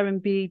sit there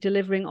and be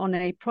delivering on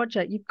a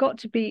project. You've got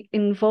to be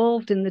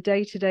involved in the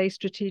day-to-day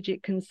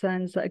strategic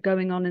concerns that are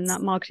going on in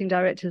that marketing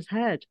director's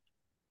head.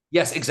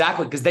 Yes,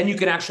 exactly. Because then you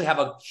can actually have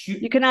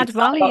you can add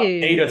value.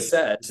 Data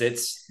says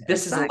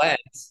this is a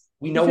lens.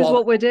 We know this is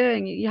what we're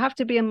doing. You have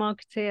to be a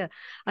marketeer.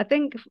 I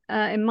think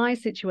in my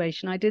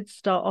situation, I did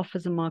start off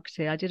as a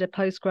marketeer. I did a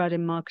postgrad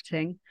in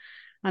marketing.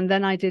 And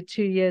then I did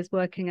 2 years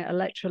working at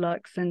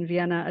Electrolux in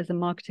Vienna as a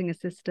marketing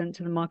assistant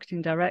to the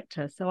marketing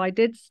director. So I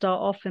did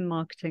start off in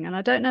marketing. And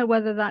I don't know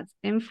whether that's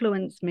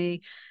influenced me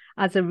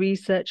as a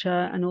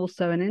researcher and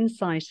also an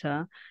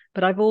insider,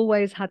 but I've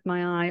always had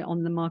my eye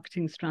on the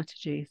marketing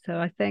strategy. So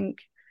I think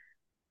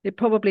it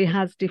probably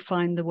has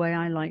defined the way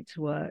I like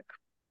to work.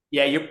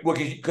 Yeah,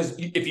 because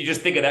if you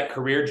just think of that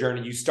career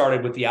journey, you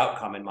started with the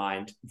outcome in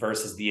mind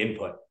versus the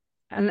input.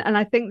 And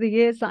I think the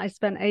years that I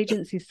spent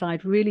agency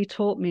side really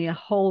taught me a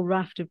whole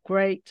raft of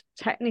great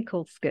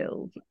technical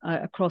skills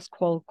across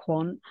qual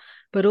quant,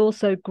 but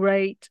also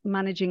great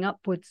managing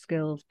upward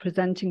skills,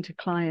 presenting to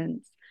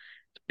clients,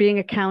 being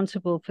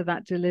accountable for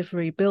that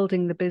delivery,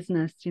 building the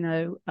business,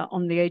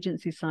 on the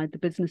agency side, the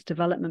business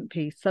development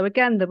piece. So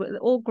again, there were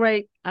all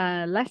great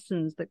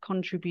lessons that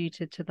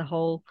contributed to the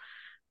whole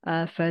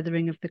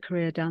furthering of the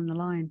career down the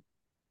line.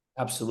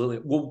 Absolutely.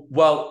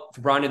 Well,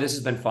 Febrania, this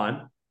has been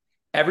fun.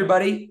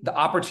 Everybody, the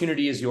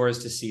opportunity is yours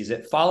to seize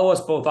it. Follow us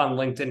both on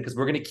LinkedIn because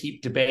we're going to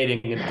keep debating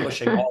and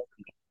pushing all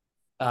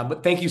of it.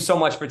 But thank you so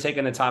much for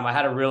taking the time. I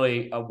had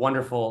a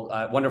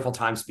wonderful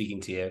time speaking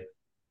to you.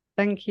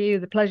 Thank you.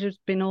 The pleasure's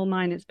been all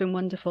mine. It's been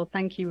wonderful.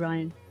 Thank you,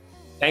 Ryan.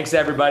 Thanks,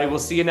 everybody. We'll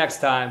see you next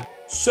time.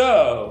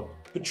 So,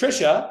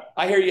 Patricia,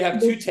 I hear you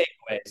have 2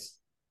 takeaways.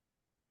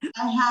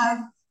 I have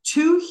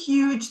 2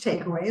 huge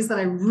takeaways that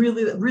I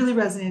really, really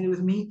resonated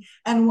with me,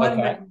 and one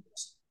recommendation.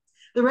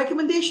 The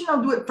recommendation,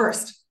 I'll do it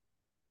first.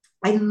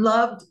 I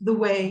loved the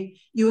way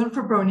you and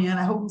Febrania, and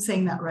I hope I'm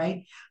saying that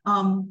right,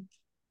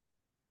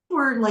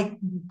 were like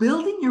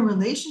building your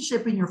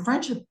relationship and your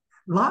friendship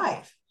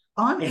live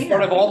on air. In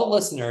front of all the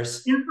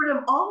listeners. In front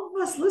of all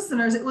of us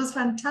listeners. It was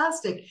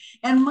fantastic.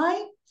 And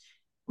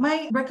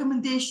my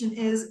recommendation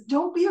is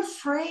don't be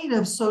afraid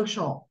of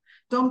social.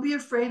 Don't be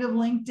afraid of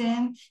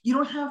LinkedIn. You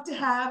don't have to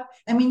have,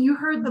 you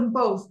heard them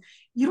both.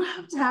 You don't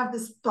have to have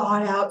this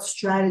thought out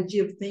strategy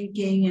of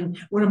thinking and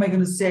what am I going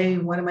to say?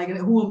 And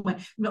who am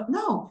I?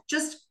 No,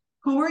 just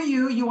who are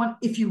you?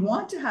 If you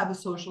want to have a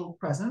social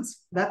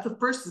presence, that's the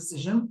first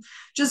decision.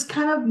 Just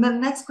kind of the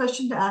next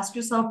question to ask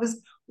yourself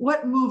is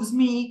what moves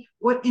me?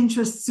 What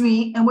interests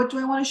me? And what do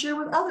I want to share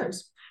with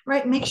others?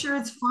 Right? Make sure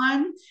it's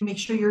fun. Make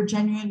sure you're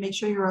genuine. Make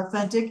sure you're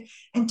authentic.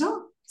 And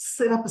don't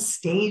set up a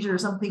stage or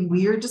something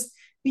weird. Just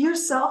be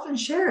yourself and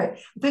share it.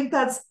 I think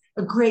that's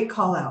a great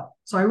call out.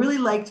 So I really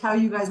liked how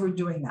you guys were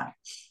doing that.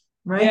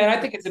 Right. Yeah, and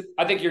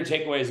I think your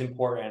takeaway is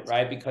important,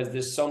 right? Because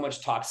there's so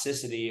much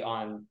toxicity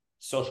on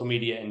social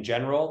media in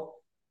general.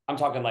 I'm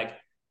talking like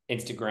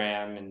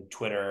Instagram and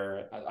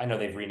Twitter. I know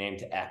they've renamed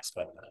to X,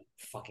 but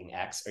fucking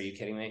X. Are you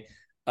kidding me?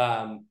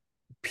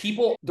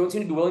 People don't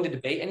seem to be willing to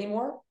debate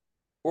anymore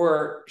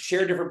or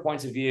share different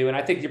points of view. And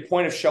I think your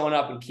point of showing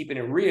up and keeping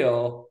it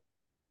real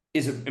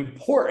is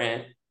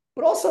important,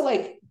 but also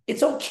like,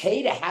 it's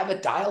okay to have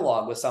a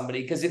dialogue with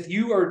somebody, because if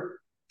you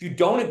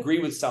don't agree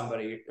with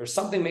somebody or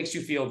something makes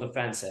you feel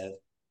defensive,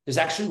 there's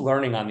actually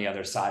learning on the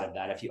other side of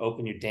that if you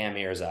open your damn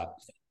ears up.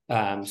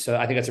 So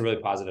I think that's a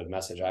really positive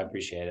message. I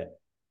appreciate it.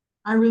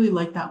 I really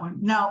like that one.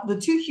 Now,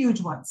 the 2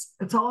 huge ones,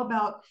 it's all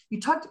about,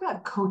 you talked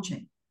about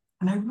coaching,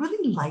 and I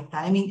really like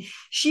that.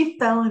 She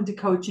fell into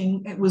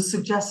coaching. It was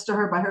suggested to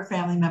her by her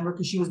family member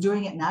because she was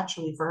doing it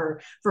naturally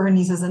for her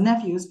nieces and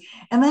nephews.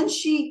 And then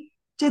she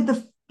did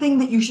the thing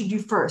that you should do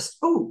first.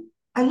 Oh,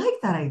 I like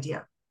that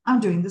idea. I'm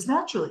doing this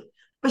naturally.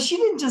 But she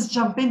didn't just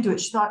jump into it.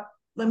 She thought,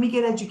 let me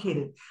get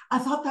educated. I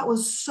thought that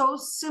was so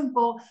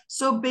simple,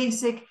 so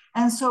basic.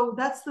 And so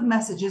that's the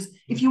message is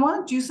if you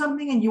want to do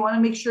something and you want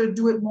to make sure to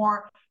do it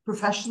more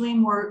professionally,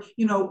 more,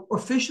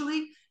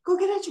 officially, go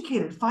get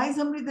educated. Find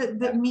somebody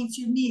that meets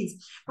your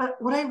needs. But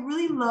what I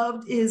really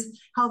loved is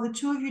how the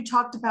 2 of you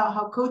talked about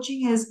how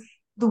coaching is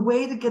the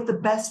way to get the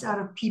best out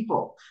of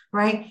people,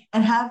 right?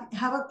 And have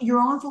your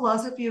own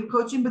philosophy of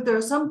coaching, but there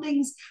are some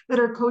things that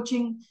are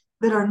coaching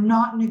that are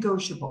not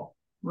negotiable,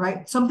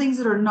 right? Some things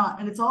that are not,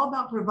 and it's all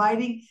about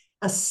providing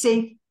a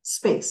safe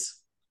space,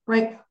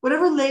 right?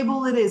 Whatever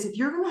label it is, if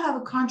you're going to have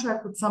a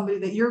contract with somebody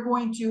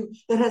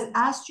that has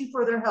asked you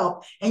for their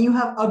help and you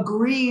have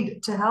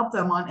agreed to help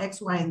them on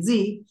X, Y, and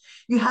Z,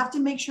 you have to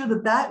make sure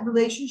that that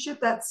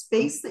relationship, that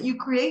space that you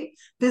create,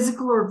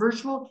 physical or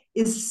virtual,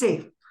 is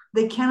safe.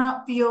 They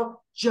cannot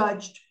feel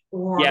judged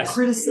or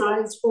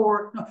criticized,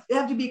 or no, they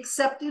have to be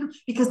accepted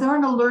because they're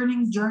on a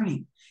learning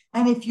journey.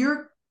 And if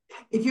you're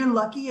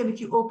lucky and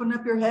if you open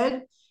up your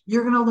head,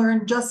 you're going to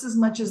learn just as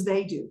much as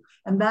they do.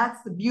 And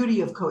that's the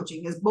beauty of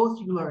coaching, is both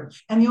you learn.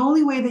 And the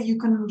only way that you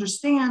can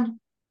understand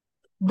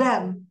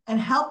them and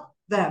help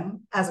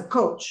them as a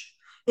coach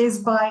is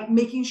by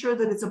making sure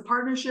that it's a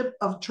partnership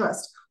of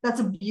trust. That's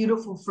a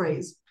beautiful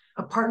phrase,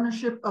 a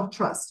partnership of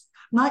trust.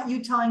 Not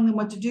you telling them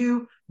what to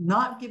do,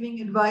 not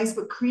giving advice,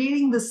 but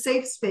creating the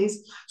safe space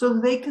so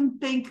that they can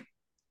think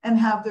and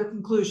have their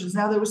conclusions.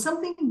 Now, there was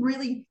something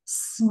really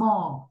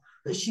small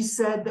that she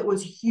said that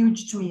was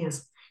huge to me,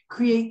 is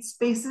create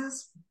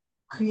spaces,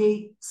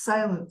 create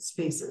silent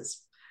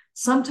spaces.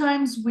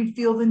 Sometimes we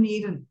feel the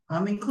need, and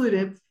I'm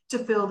included, to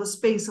fill the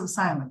space of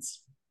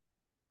silence.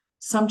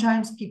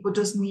 Sometimes people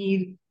just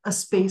need a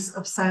space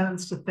of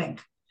silence to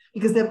think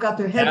because they've got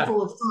their head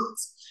full of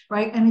thoughts,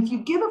 right? And if you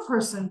give a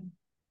person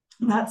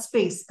that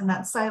space and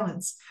that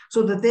silence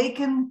so that they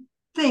can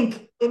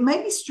think, it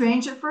might be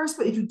strange at first,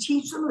 but if you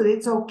teach them that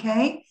it's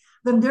okay,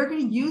 then they're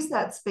going to use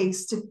that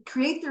space to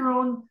create their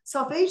own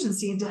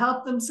self-agency and to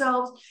help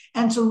themselves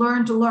and to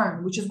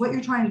learn, which is what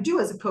you're trying to do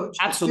as a coach.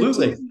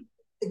 Absolutely.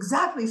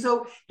 Exactly.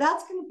 So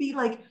that's going to be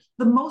like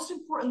the most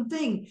important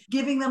thing,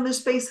 giving them the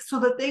space so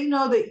that they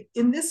know that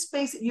in this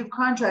space that you've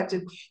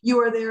contracted, you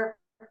are there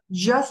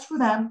just for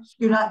them.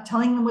 You're not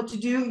telling them what to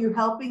do. You're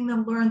helping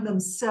them learn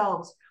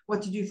themselves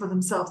what to do for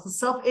themselves. The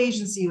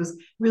self-agency was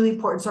really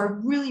important. So I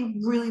really,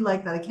 really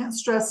like that. I can't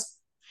stress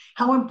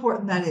how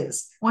important that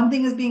is. One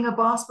thing is being a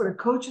boss, but a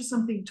coach is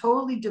something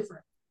totally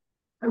different.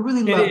 I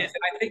really love it.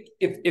 I think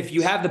if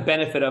you have the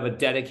benefit of a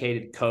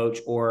dedicated coach,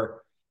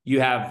 or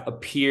you have a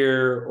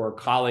peer or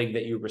colleague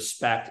that you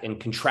respect and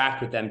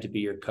contract with them to be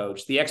your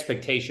coach, the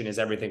expectation is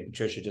everything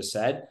Patricia just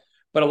said.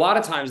 But a lot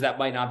of times that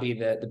might not be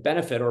the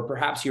benefit, or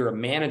perhaps you're a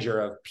manager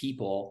of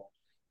people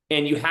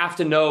and you have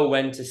to know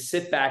when to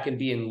sit back and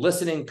be in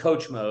listening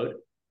coach mode,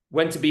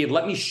 when to be,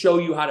 let me show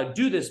you how to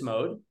do this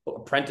mode,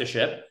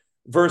 apprenticeship,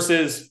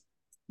 versus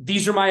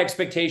these are my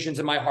expectations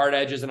and my hard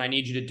edges, and I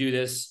need you to do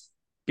this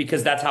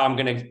because that's how I'm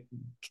going to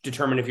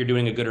determine if you're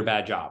doing a good or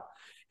bad job.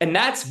 And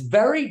that's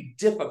very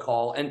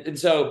difficult. And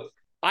so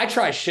I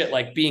try shit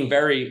like being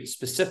very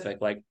specific,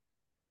 like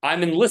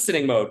I'm in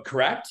listening mode,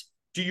 correct?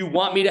 Do you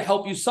want me to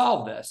help you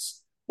solve this?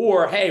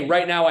 Or, hey,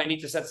 right now I need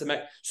to set some.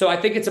 So I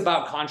think it's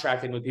about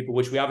contracting with people,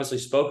 which we obviously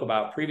spoke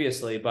about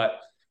previously, but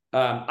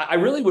I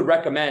really would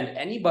recommend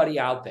anybody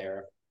out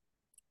there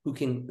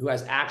who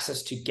has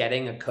access to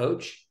getting a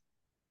coach,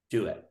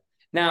 do it.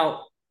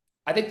 Now,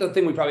 I think the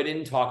thing we probably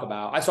didn't talk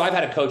about, so I've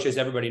had a coach, as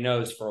everybody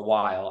knows, for a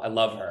while. I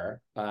love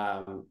her,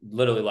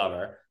 literally love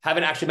her.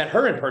 Haven't actually met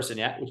her in person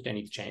yet, which I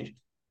need to change.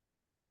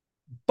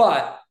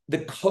 But the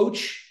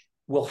coach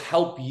will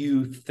help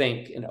you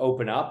think and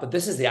open up. But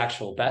this is the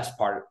actual best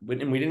part.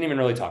 And we didn't even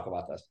really talk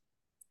about this.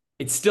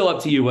 It's still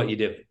up to you what you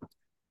do.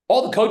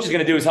 All the coach is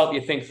going to do is help you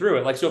think through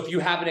it. Like, so if you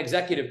have an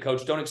executive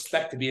coach, don't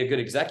expect to be a good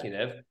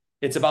executive.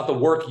 It's about the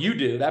work you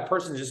do. That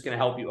person is just going to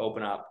help you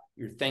open up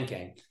your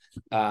thinking.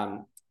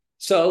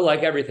 So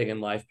like everything in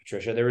life,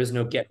 Patricia, there is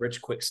no get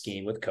rich quick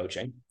scheme with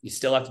coaching. You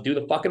still have to do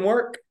the fucking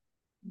work.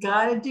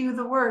 Gotta do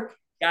the work.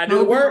 Gotta do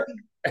the work.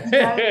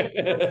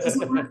 It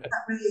doesn't work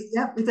that way.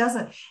 Yep, it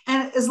doesn't.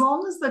 And as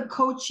long as the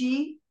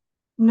coachee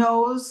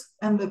knows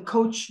and the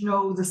coach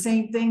know the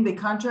same thing, they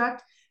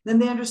contract, then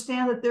they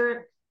understand that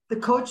the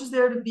coach is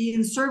there to be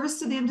in service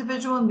to the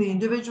individual, and the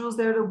individual is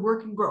there to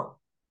work and grow.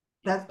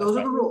 Those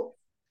are the rules.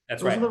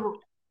 That's right.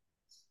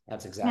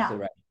 That's exactly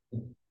right.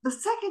 The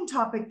second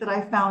topic that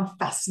I found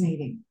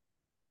fascinating,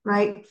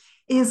 right,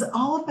 is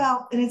all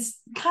about, and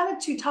it's kind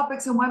of two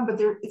topics in one,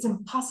 but it's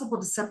impossible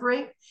to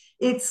separate.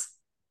 It's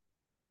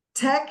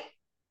tech,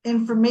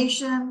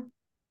 information,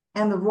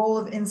 and the role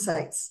of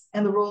insights,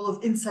 and the role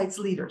of insights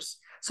leaders.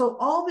 So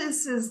all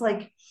this is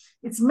like,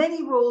 it's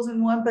many roles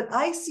in one, but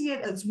I see it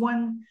as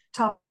one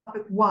topic.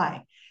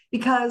 Why?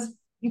 Because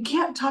you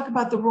can't talk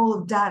about the role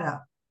of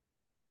data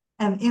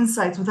and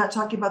insights without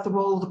talking about the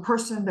role of the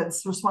person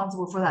that's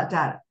responsible for that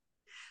data.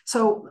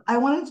 So I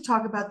wanted to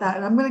talk about that.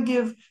 And I'm going to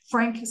give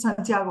Frank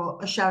Santiago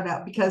a shout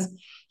out because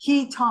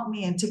he taught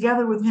me, and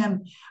together with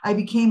him, I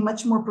became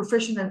much more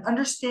proficient in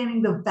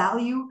understanding the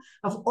value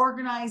of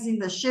organizing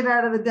the shit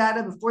out of the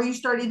data before you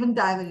start even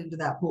diving into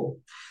that pool.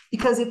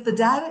 Because if the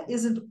data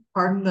isn't,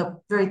 pardon the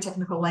very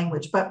technical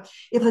language, but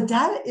if the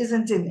data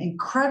isn't in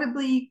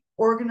incredibly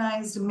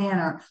organized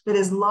manner that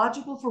is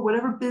logical for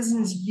whatever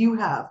business you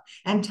have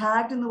and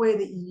tagged in the way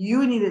that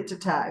you need it to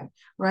tag,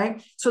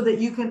 right? So that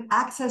you can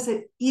access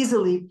it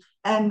easily,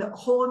 and the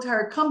whole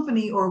entire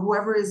company or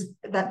whoever is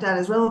that data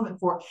is relevant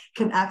for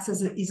can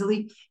access it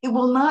easily, it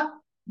will not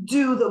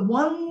do the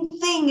one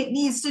thing it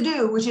needs to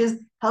do, which is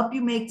help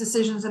you make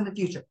decisions in the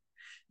future.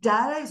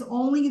 Data is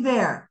only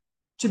there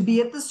to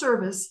be at the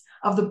service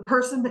of the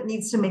person that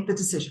needs to make the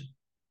decision.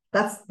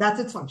 That's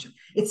its function.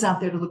 It's not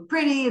there to look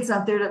pretty. It's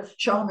not there to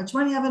show how much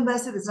money I've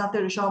invested. It's not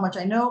there to show how much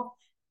I know.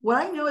 What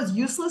I know is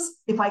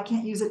useless if I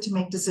can't use it to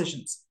make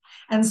decisions.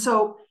 And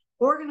so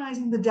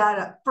organizing the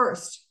data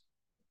first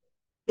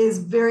is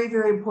very,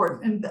 very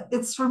important. And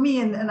it's for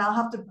me, and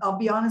I'll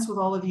be honest with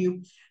all of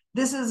you,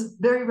 this is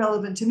very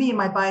relevant to me, and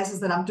my bias is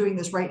that I'm doing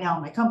this right now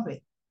in my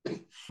company.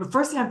 But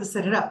first I have to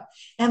set it up.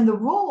 And the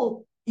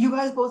role, you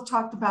guys both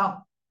talked about,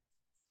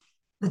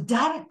 the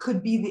data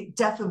could be the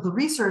death of the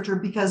researcher,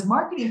 because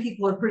marketing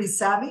people are pretty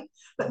savvy,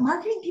 but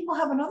marketing people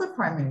have another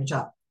primary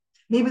job.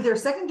 Maybe their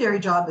secondary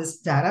job is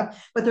data,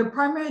 but their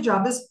primary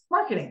job is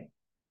marketing.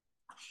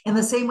 In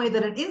the same way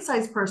that an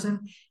insights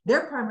person,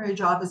 their primary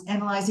job is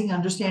analyzing,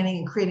 understanding,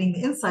 and creating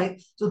the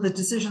insight so that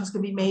decisions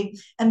can be made,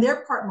 and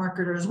they're part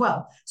marketer as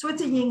well. So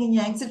it's a yin and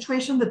yang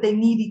situation that they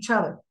need each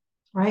other,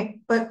 right?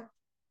 But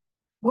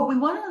what we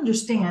want to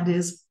understand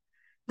is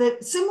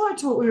that, similar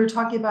to what we were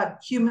talking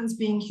about, humans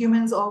being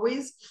humans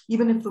always,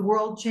 even if the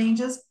world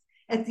changes,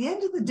 at the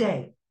end of the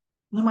day,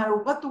 no matter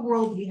what the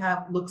world we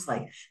have looks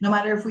like, no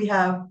matter if we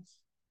have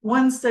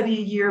one study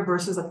a year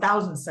versus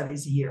 1,000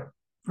 studies a year,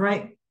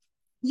 right?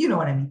 You know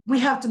what I mean? We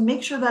have to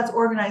make sure that's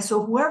organized.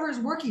 So whoever's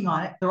working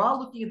on it, they're all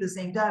looking at the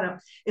same data.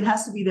 It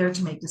has to be there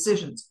to make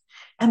decisions.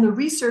 And the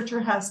researcher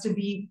has to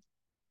be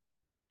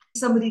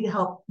somebody to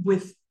help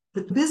with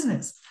the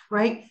business,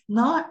 right?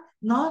 Not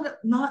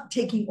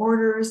taking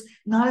orders,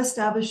 not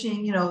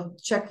establishing,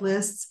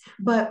 checklists,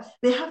 but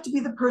they have to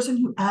be the person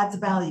who adds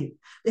value.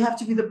 They have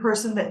to be the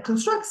person that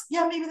constructs.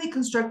 Yeah, maybe they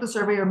construct the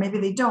survey or maybe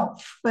they don't,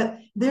 but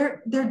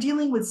they're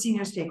dealing with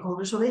senior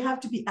stakeholders. So they have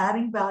to be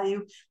adding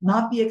value,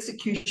 not be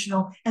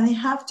executional, and they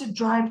have to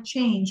drive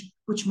change,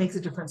 which makes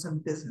a difference in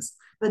the business.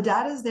 The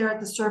data is there at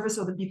the service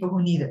of the people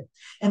who need it.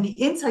 And the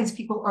insights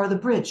people are the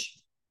bridge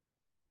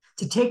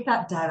to take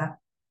that data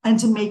and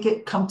to make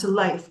it come to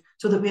life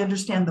so that we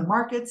understand the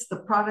markets, the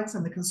products,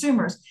 and the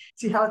consumers.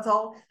 See how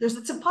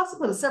it's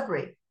impossible to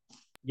separate.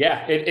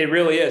 Yeah, it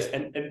really is.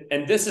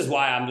 And this is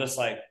why I'm just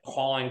like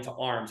calling to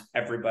arms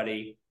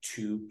everybody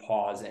to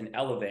pause and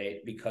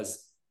elevate,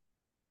 because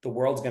the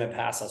world's going to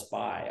pass us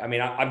by. I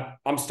mean,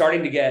 I'm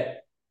starting to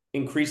get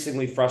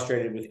increasingly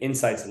frustrated with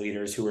insights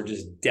leaders who are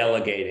just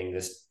delegating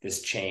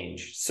this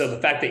change. So the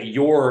fact that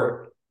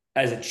you're,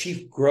 as a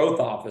chief growth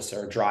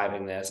officer,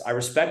 driving this, I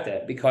respect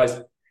it,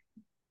 because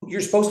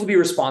you're supposed to be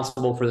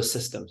responsible for the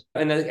systems,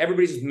 and then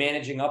everybody's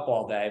managing up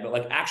all day. But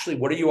like, actually,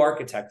 what are you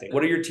architecting?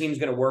 What are your teams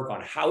going to work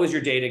on? How is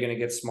your data going to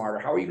get smarter?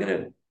 How are you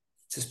going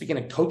to speaking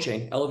of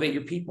coaching, elevate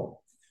your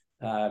people?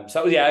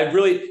 So yeah,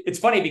 it's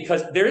funny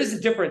because there is a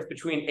difference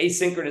between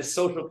asynchronous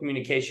social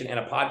communication and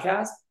a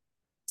podcast.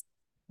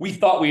 We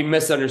thought we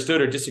misunderstood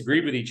or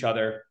disagreed with each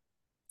other.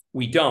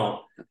 We don't.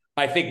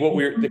 I think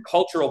the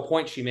cultural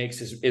point she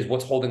makes is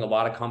what's holding a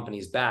lot of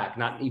companies back,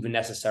 not even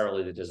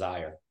necessarily the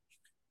desire.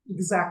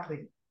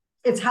 Exactly.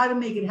 It's how to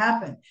make it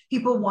happen.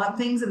 People want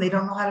things and they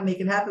don't know how to make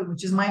it happen,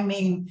 which is my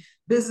main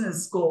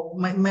business goal.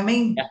 My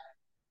main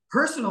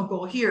personal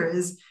goal here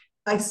is,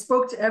 I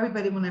spoke to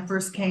everybody when I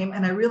first came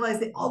and I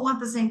realized they all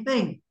want the same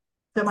thing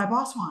that my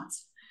boss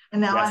wants.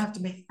 And now I have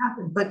to make it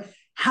happen. But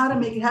how to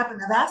make it happen?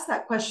 I've asked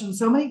that question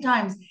so many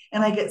times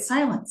and I get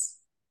silence.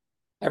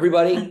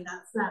 Everybody. And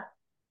that's that.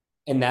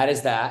 And that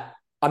is that.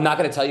 I'm not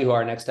going to tell you who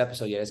our next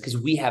episode yet is, because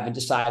we haven't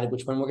decided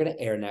which one we're going to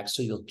air next.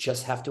 So you'll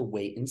just have to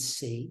wait and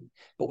see.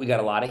 But we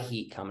got a lot of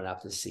heat coming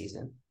up this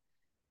season.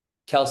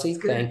 Kelsey,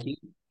 thank you.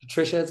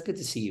 Patricia, it's good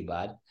to see you,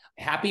 bud.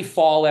 Happy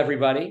fall,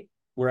 everybody,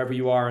 wherever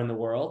you are in the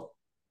world.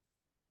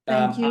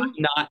 Thank you. I'm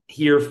not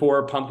here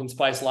for pumpkin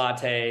spice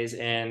lattes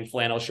and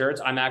flannel shirts.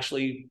 I'm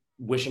actually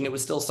wishing it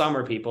was still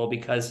summer, people,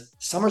 because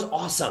summer's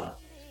awesome.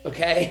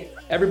 Okay?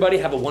 Everybody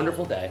have a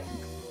wonderful day.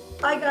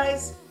 Bye,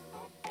 guys.